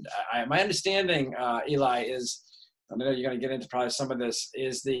 My understanding, Eli, is, I know you're going to get into probably some of this,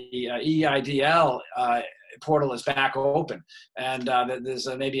 is the EIDL portal is back open, and there's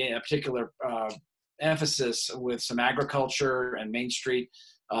maybe a particular emphasis with some agriculture and Main Street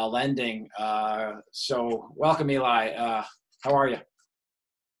lending. So welcome, Eli. How are you?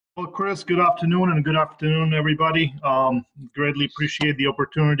 Well, Chris, good afternoon, and good afternoon, everybody. Greatly appreciate the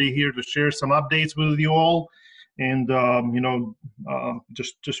opportunity here to share some updates with you all. And,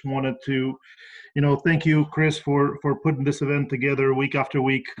 just wanted to, thank you, Chris, for putting this event together week after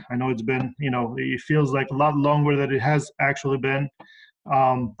week. I know it's been, it feels like a lot longer than it has actually been.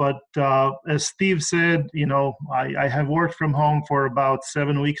 But as Steve said, I have worked from home for about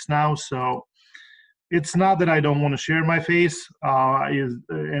 7 weeks now, so it's not that I don't want to share my face,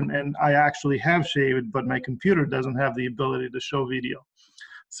 and I actually have shaved, but my computer doesn't have the ability to show video.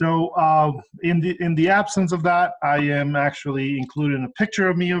 So in the absence of that, I am actually including a picture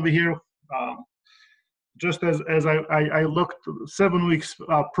of me over here, just as I looked 7 weeks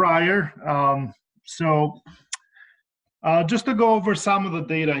prior. Just to go over some of the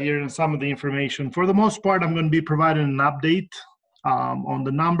data here and some of the information. For the most part, I'm going to be providing an update on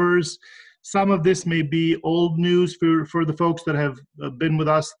the numbers. Some of this may be old news for the folks that have been with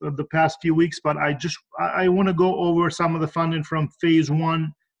us the past few weeks, but I want to go over some of the funding from phase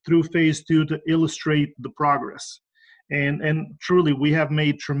 1 through phase 2 to illustrate the progress. And truly, we have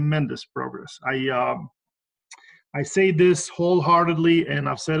made tremendous progress. I say this wholeheartedly, and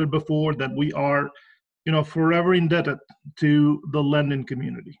I've said it before, that we are forever indebted to the lending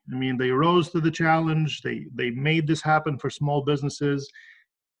community. I mean, they rose to the challenge. They made this happen for small businesses.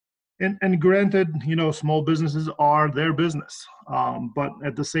 And granted, small businesses are their business, but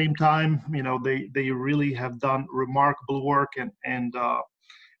at the same time, they really have done remarkable work. And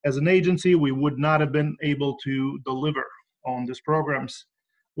as an agency, we would not have been able to deliver on these programs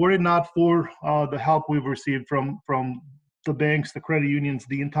were it not for the help we've received from the banks, the credit unions,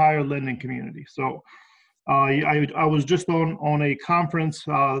 the entire lending community. So I was just on a conference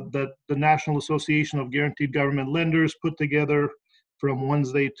that the National Association of Guaranteed Government Lenders put together from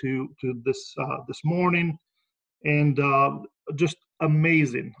Wednesday to this morning, and just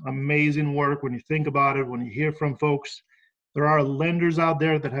amazing work when you think about it. When you hear from folks, there are lenders out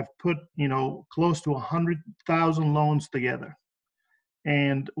there that have put close to 100,000 loans together,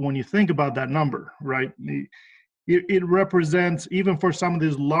 and when you think about that number, right, it represents, even for some of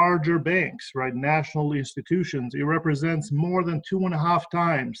these larger banks, right, national institutions, it represents more than 2.5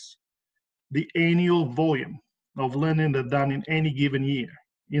 times the annual volume of lending they've done in any given year,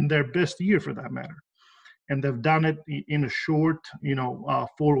 in their best year for that matter. And they've done it in a short,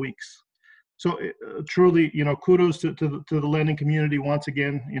 4 weeks. So truly, kudos to the lending community once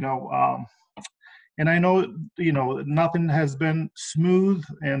again, and I know, nothing has been smooth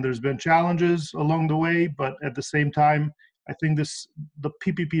and there's been challenges along the way, but at the same time, I think the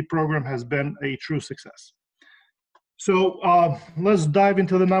PPP program has been a true success. So let's dive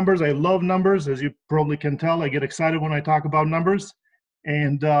into the numbers. I love numbers, as you probably can tell. I get excited when I talk about numbers.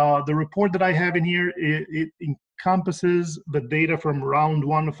 And the report that I have in here, it encompasses the data from round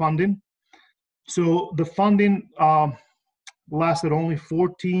 1 of funding. So the funding lasted only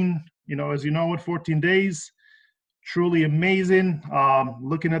 14, as you know, 14 days. Truly amazing.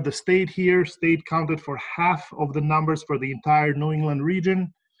 Looking at the state here, state counted for half of the numbers for the entire New England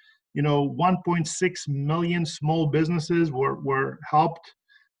region. 1.6 million small businesses were helped,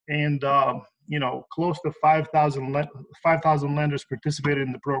 and close to 5,000 lenders participated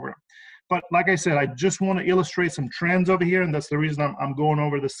in the program. But like I said, I just want to illustrate some trends over here, and that's the reason I'm going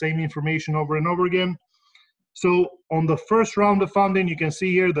over the same information over and over again. So on the first round of funding, you can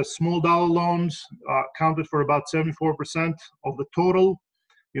see here the small dollar loans counted for about 74% of the total.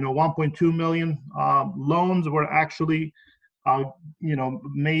 1.2 million loans were actually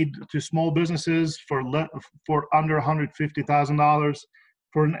made to small businesses for under $150,000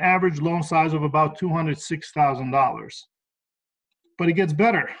 for an average loan size of about $206,000. But it gets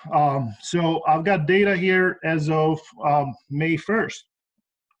better. So I've got data here as of May 1st.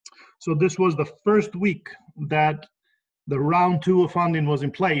 So this was the first week that the round 2 of funding was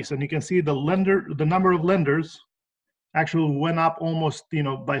in place, and you can see the number of lenders actually went up almost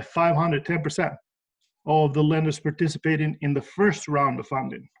by 510%. All of the lenders participating in the first round of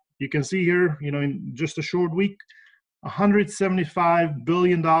funding. You can see here, in just a short week, $175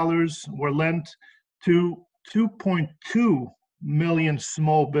 billion were lent to 2.2 million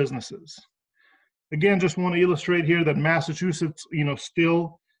small businesses. Again, just want to illustrate here that Massachusetts,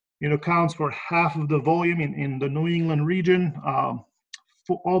 still, counts for half of the volume in the New England region.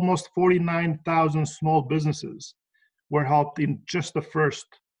 almost 49,000 small businesses were helped in just the first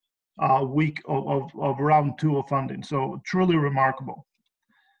week of round 2 of funding. So truly remarkable.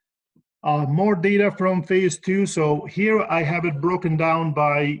 More data from phase 2. So here I have it broken down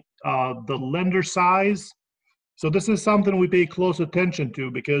by the lender size. So this is something we pay close attention to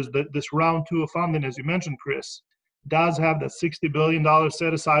because this round 2 of funding, as you mentioned, Chris, does have that $60 billion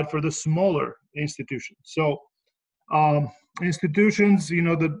set aside for the smaller institutions. So institutions,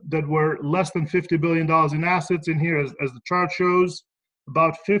 that were less than $50 billion in assets in here, as the chart shows,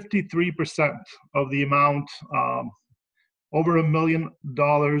 about 53% of the amount, over $1 million,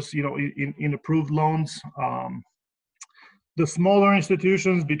 in approved loans. The smaller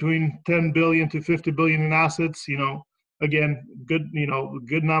institutions between 10 billion to 50 billion in assets, again,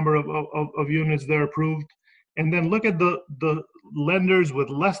 good number of units there approved. And then look at the lenders with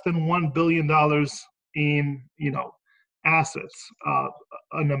less than $1 billion in, assets.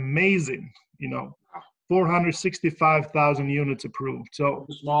 An amazing, 465,000 units approved. So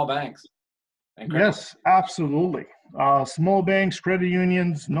small banks. And credit. Yes, absolutely. Small banks, credit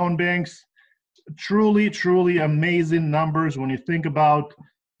unions, non-banks, truly amazing numbers when you think about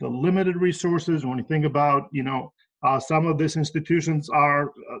the limited resources, when you think about, some of these institutions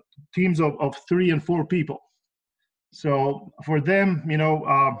are teams of 3 and 4 people. So for them,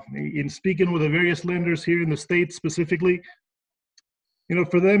 in speaking with the various lenders here in the state specifically,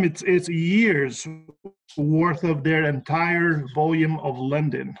 for them, it's years worth of their entire volume of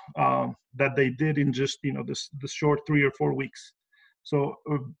lending that they did in just, this short 3 or 4 weeks. So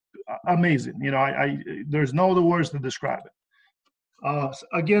amazing. There's no other words to describe it.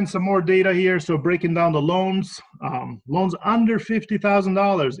 Again, some more data here. So breaking down the loans, loans under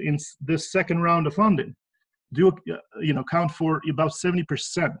 $50,000 in this second round of funding do, count for about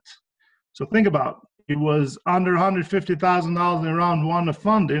 70%. So think about it was under $150,000 in round 1 of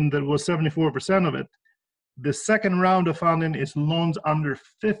funding. That was 74% of it. The second round of funding is loans under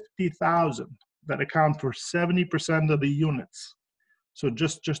 $50,000 that account for 70% of the units. So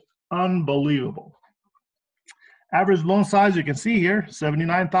just unbelievable. Average loan size, you can see here,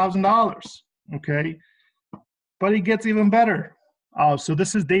 $79,000. Okay, but it gets even better. So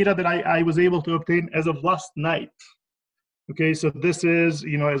this is data that I was able to obtain as of last night. Okay, so this is,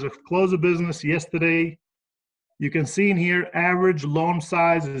 as of close of business yesterday. You can see in here, average loan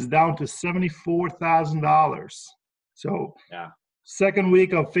size is down to $74,000. So yeah. Second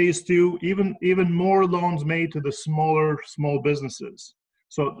week of phase 2, even more loans made to the small businesses.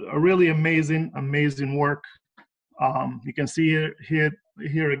 So a really amazing work. You can see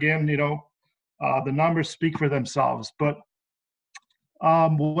here again, the numbers speak for themselves. But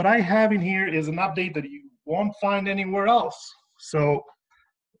what I have in here is an update that you won't find anywhere else. So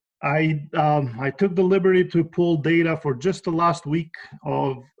I took the liberty to pull data for just the last week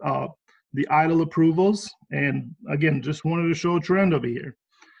of the idle approvals, and again, just wanted to show a trend over here.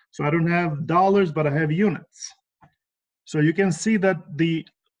 So I don't have dollars, but I have units. So you can see that the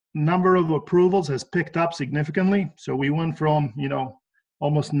number of approvals has picked up significantly. So we went from,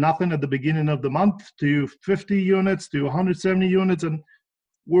 almost nothing at the beginning of the month to 50 units to 170 units, and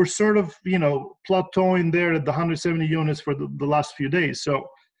we're sort of, plateauing there at the 170 units for the last few days. So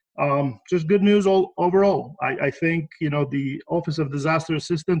just good news overall. I think, the Office of Disaster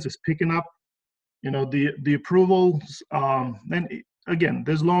Assistance is picking up, the approvals. And again,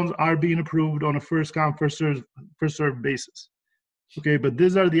 these loans are being approved on a first come, first served basis. Okay, but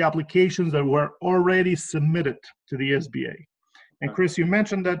these are the applications that were already submitted to the SBA. And Chris, you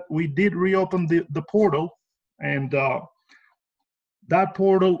mentioned that we did reopen the portal, and that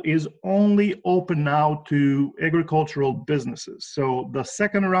portal is only open now to agricultural businesses. So the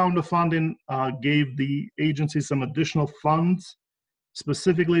second round of funding gave the agency some additional funds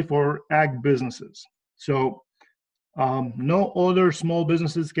specifically for ag businesses. So no other small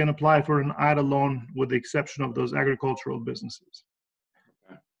businesses can apply for an idle loan with the exception of those agricultural businesses.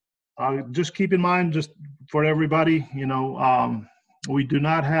 Just keep in mind, just for everybody, we do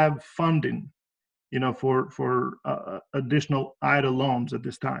not have funding for additional idle loans at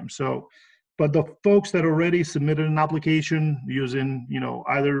this time. So, but the folks that already submitted an application using,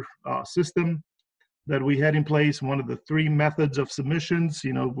 either system that we had in place, one of the 3 methods of submissions,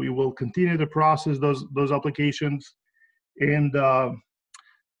 we will continue to process those applications. And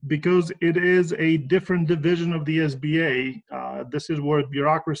because it is a different division of the SBA, this is where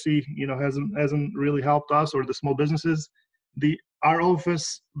bureaucracy, hasn't really helped us or the small businesses. Our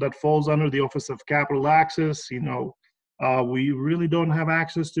office that falls under the Office of Capital Access, we really don't have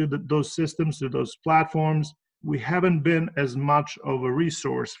access to those systems, to those platforms. We haven't been as much of a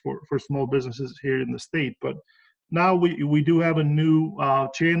resource for small businesses here in the state, but now we do have a new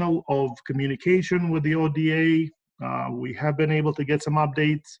channel of communication with the ODA. We have been able to get some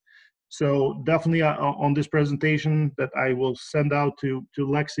updates. So definitely on this presentation that I will send out to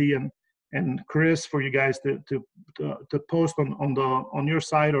Lexi and Chris for you guys to post on your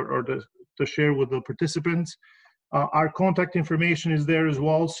site or to share with the participants. Our contact information is there as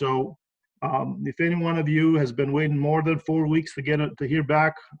well. So if any one of you has been waiting more than 4 weeks to hear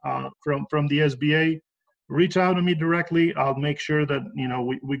back from the SBA, reach out to me directly. I'll make sure that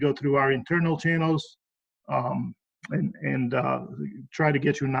we go through our internal channels and try to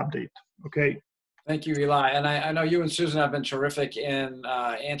get you an update. Okay. Thank you, Eli. And I know you and Susan have been terrific in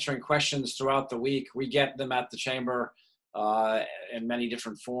answering questions throughout the week. We get them at the chamber in many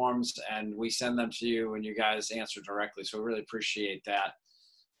different forms, and we send them to you, and you guys answer directly. So we really appreciate that.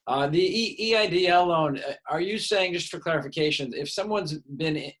 The EIDL loan, are you saying, just for clarification, if someone's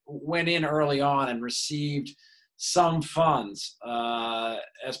went in early on and received some funds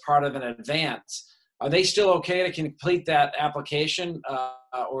as part of an advance, are they still okay to complete that application,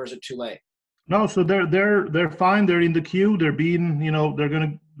 or is it too late? No, so they're fine. They're in the queue. They're being,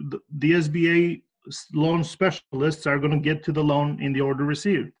 the SBA loan specialists are going to get to the loan in the order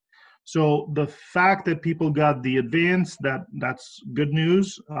received. So the fact that people got the advance, that's good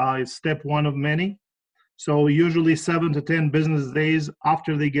news. It's step one of many. So usually 7 to 10 business days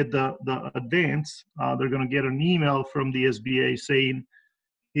after they get the advance, they're going to get an email from the SBA saying,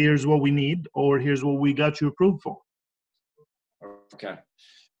 here's what we need, or here's what we got you approved for. Okay.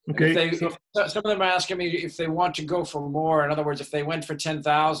 Okay. If some of them are asking me if they want to go for more. In other words, if they went for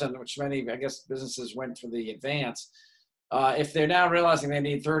 10,000, which many, I guess, businesses went for the advance, if they're now realizing they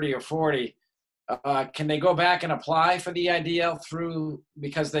need 30 or 40, can they go back and apply for the EIDL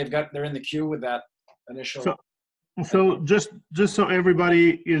because they're in the queue with that initial? So just so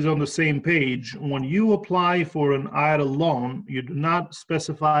everybody is on the same page, when you apply for an EIDL loan, you do not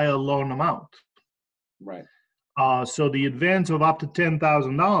specify a loan amount. Right. So the advance of up to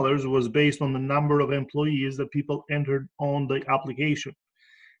 $10,000 was based on the number of employees that people entered on the application.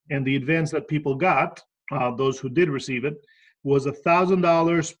 And the advance that people got, those who did receive it, was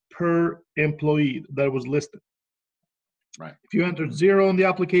 $1,000 per employee that was listed. Right. If you entered 0 on the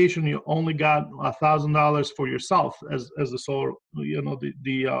application, you only got $1,000 for yourself as the sole,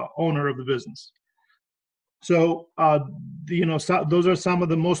 the owner of the business. So, those are some of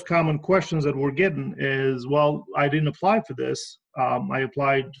the most common questions that we're getting is, well, I didn't apply for this. I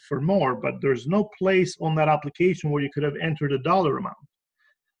applied for more, but there's no place on that application where you could have entered a dollar amount.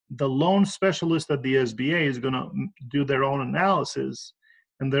 The loan specialist at the SBA is going to do their own analysis,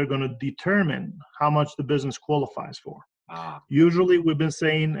 and they're going to determine how much the business qualifies for. Usually, we've been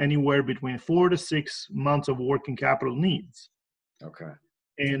saying anywhere between 4 to 6 months of working capital needs. Okay.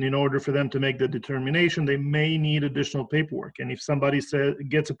 And in order for them to make the determination, they may need additional paperwork. And if somebody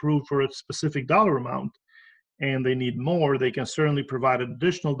gets approved for a specific dollar amount and they need more, they can certainly provide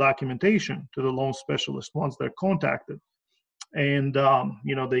additional documentation to the loan specialist once they're contacted. And,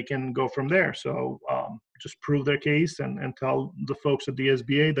 they can go from there. So just prove their case and tell the folks at the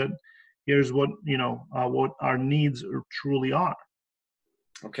SBA that here's what our needs truly are.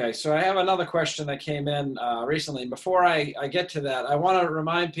 Okay, so I have another question that came in recently. Before I get to that, I want to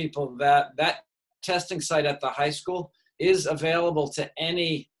remind people that that testing site at the high school is available to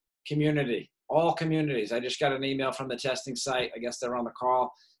any community, all communities. I just got an email from the testing site. I guess they're on the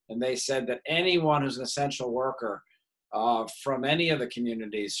call, and they said that anyone who's an essential worker from any of the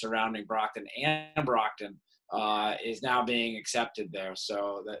communities surrounding Brockton and Brockton is now being accepted there.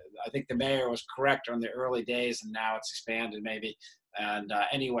 So I think the mayor was correct on the early days, and now it's expanded maybe. And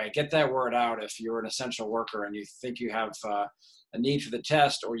anyway, get that word out. If you're an essential worker and you think you have a need for the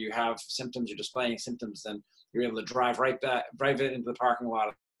test, or you have symptoms, you're displaying symptoms, then you're able to drive right into the parking lot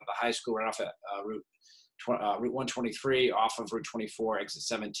of the high school right off at Route 123 off of Route 24, exit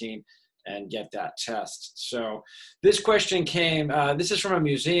 17, and get that test. So this question came, this is from a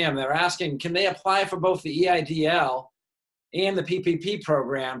museum. They're asking, can they apply for both the EIDL and the PPP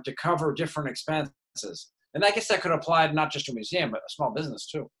program to cover different expenses? And I guess that could apply not just to a museum, but a small business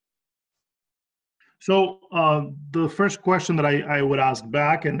too. So the first question that I would ask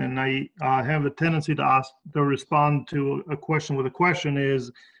back, and then I have a tendency to respond to a question with a question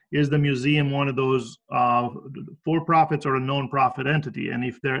is the museum one of those for-profits or a non-profit entity? And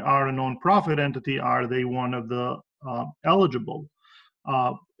if they are a non-profit entity, are they one of the eligible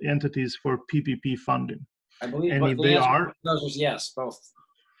entities for PPP funding? I believe and if they are, those was yes, both.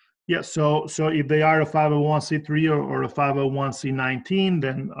 Yes, so if they are a 501c3 or a 501c19,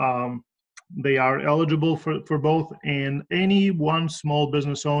 then they are eligible for both, and any one small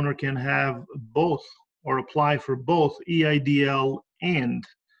business owner can have both or apply for both EIDL and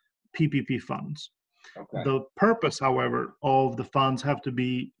PPP funds. Okay. The purpose, however, of the funds have to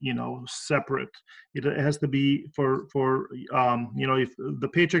be, separate. It has to be for if the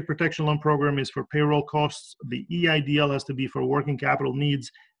Paycheck Protection Loan Program is for payroll costs, the EIDL has to be for working capital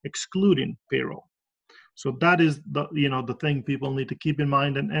needs, excluding payroll. So that is the thing people need to keep in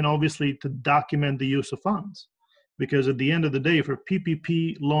mind, and obviously to document the use of funds, because at the end of the day, for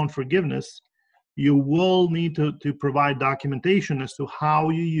PPP loan forgiveness, you will need to provide documentation as to how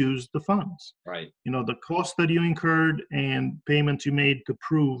you use the funds. Right. The cost that you incurred and payments you made to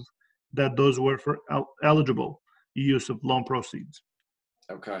prove that those were for eligible use of loan proceeds.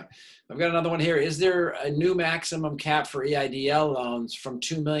 Okay. I've got another one here. Is there a new maximum cap for EIDL loans from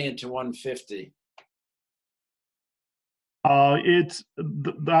 2 million to 150?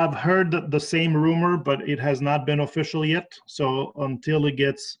 I've heard the same rumor, but it has not been official yet. So until it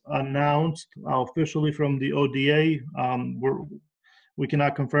gets announced officially from the ODA, we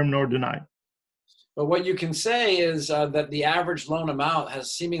cannot confirm nor deny. But what you can say is that the average loan amount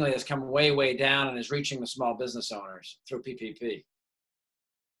has come way, way down and is reaching the small business owners through PPP.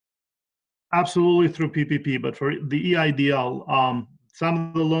 Absolutely through PPP, but for the EIDL, some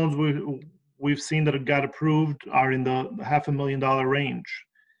of the loans we've seen that have got approved are in the $500,000 range.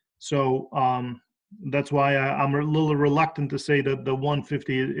 So that's why I'm a little reluctant to say that the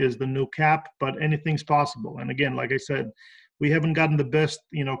 150 is the new cap, but anything's possible. And again, like I said, we haven't gotten the best,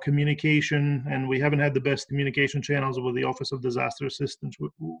 communication, and we haven't had the best communication channels with the Office of Disaster Assistance,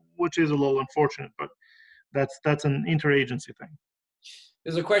 which is a little unfortunate, but that's an interagency thing.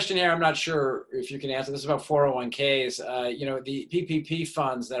 There's a question here. I'm not sure if you can answer. This is about 401ks. The PPP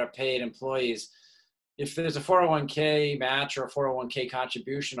funds that are paid employees, if there's a 401k match or a 401k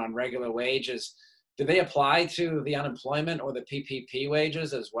contribution on regular wages, do they apply to the unemployment or the PPP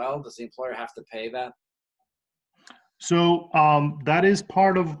wages as well? Does the employer have to pay that? So that is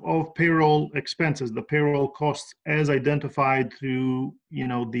part of payroll expenses, the payroll costs as identified through,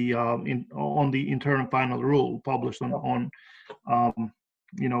 on the interim final rule published on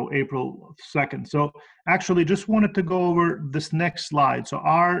April 2nd. So actually just wanted to go over this next slide. So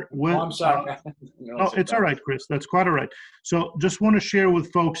I'm sorry. No, it's all right, Chris. That's quite all right. So just want to share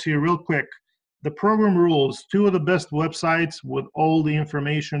with folks here real quick, the program rules. Two of the best websites with all the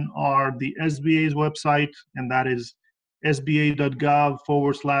information are the SBA's website, and that is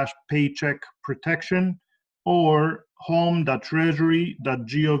sba.gov/paycheck protection, or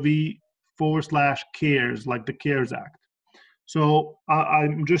home.treasury.gov/cares, like the CARES Act. So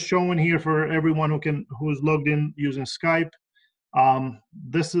I'm just showing here for everyone who's logged in using Skype.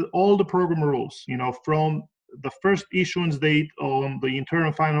 This is all the program rules, from the first issuance date on the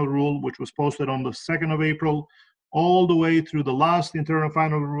interim final rule, which was posted on the 2nd of April, all the way through the last interim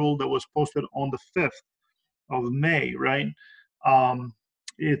final rule that was posted on the 5th of May, right?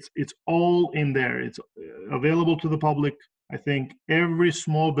 It's all in there. It's available to the public. I think every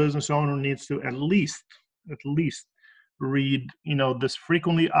small business owner needs to at least read, this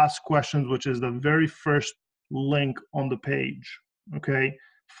frequently asked questions, which is the very first link on the page. Okay,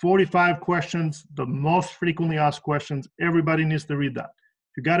 45 questions, the most frequently asked questions. Everybody needs to read that.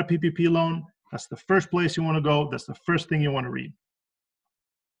 If you got a PPP loan, that's the first place you want to go. That's the first thing you want to read.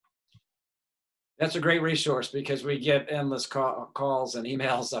 That's a great resource, because we get endless calls and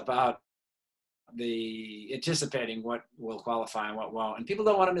emails about the anticipating what will qualify and what won't. And people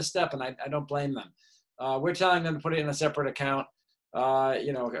don't want to misstep, and I don't blame them. We're telling them to put it in a separate account, a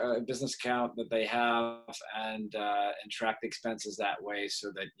business account that they have, and track the expenses that way,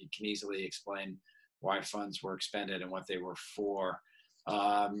 so that you can easily explain why funds were expended and what they were for.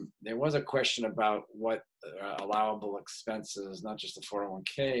 There was a question about what allowable expenses, not just the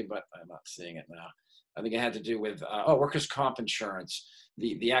 401k, but I'm not seeing it now. I think it had to do with workers' comp insurance,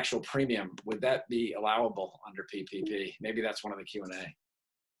 the actual premium. Would that be allowable under PPP? Maybe that's one of the Q&A.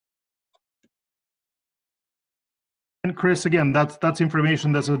 And Chris, again, that's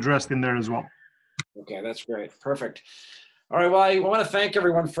information that's addressed in there as well. Okay, that's great. Perfect. All right, well, I want to thank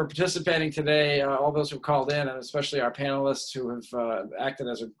everyone for participating today, all those who called in, and especially our panelists who have acted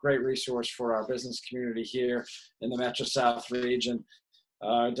as a great resource for our business community here in the Metro South region.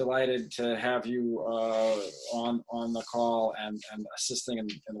 Delighted to have you on the call and assisting in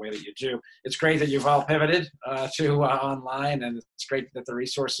the way that you do. It's great that you've all pivoted to online, and it's great that the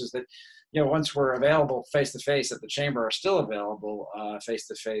resources that, once were available face-to-face at the chamber are still available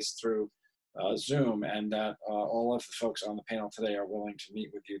face-to-face through Zoom, and that all of the folks on the panel today are willing to meet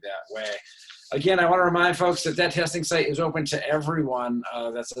with you that way. Again, I want to remind folks that that testing site is open to everyone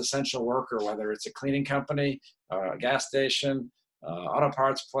that's an essential worker, whether it's a cleaning company, a gas station, auto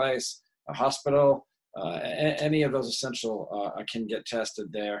parts place, a hospital, any of those essential can get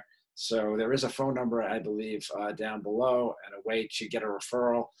tested there. So there is a phone number, I believe, down below, and a way to get a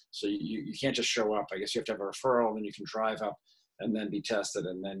referral. So you can't just show up. I guess you have to have a referral, and then you can drive up and then be tested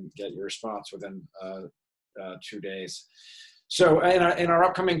and then get your response within 2 days. So in our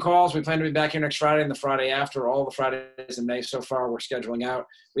upcoming calls, we plan to be back here next Friday and the Friday after, all the Fridays in May so far we're scheduling out.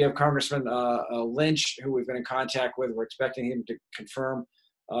 We have Congressman Lynch, who we've been in contact with. We're expecting him to confirm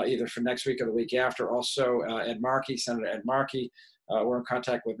either for next week or the week after. Also, Ed Markey, Senator Ed Markey, we're in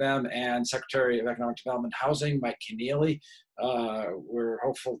contact with them, and Secretary of Economic Development Housing, Mike Keneally. We're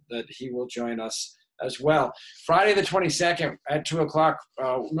hopeful that he will join us as well. Friday the 22nd at 2 o'clock.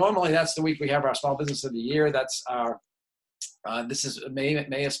 Normally that's the week we have our Small Business of the Year. That's our, this is May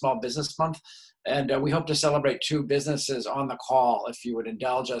is Small Business Month. And we hope to celebrate 2 businesses on the call, if you would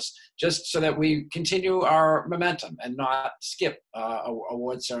indulge us, just so that we continue our momentum and not skip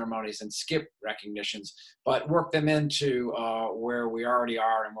award ceremonies and skip recognitions, but work them into where we already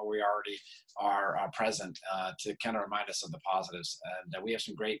are and where we already are present to kind of remind us of the positives. And we have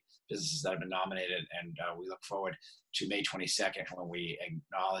some great businesses that have been nominated, and we look forward to May 22nd when we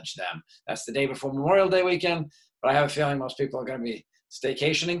acknowledge them. That's the day before Memorial Day weekend, but I have a feeling most people are going to be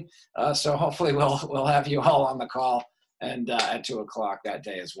staycationing, so hopefully we'll have you all on the call and at 2 o'clock that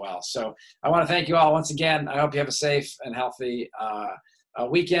day as well. So I want to thank you all once again. I hope you have a safe and healthy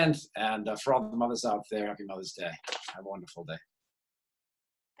weekend, and for all the mothers out there, happy Mother's Day. Have a wonderful day.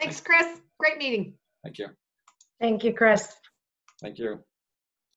 Thanks, Chris. Great meeting. Thank you. Thank you, Chris. Thank you.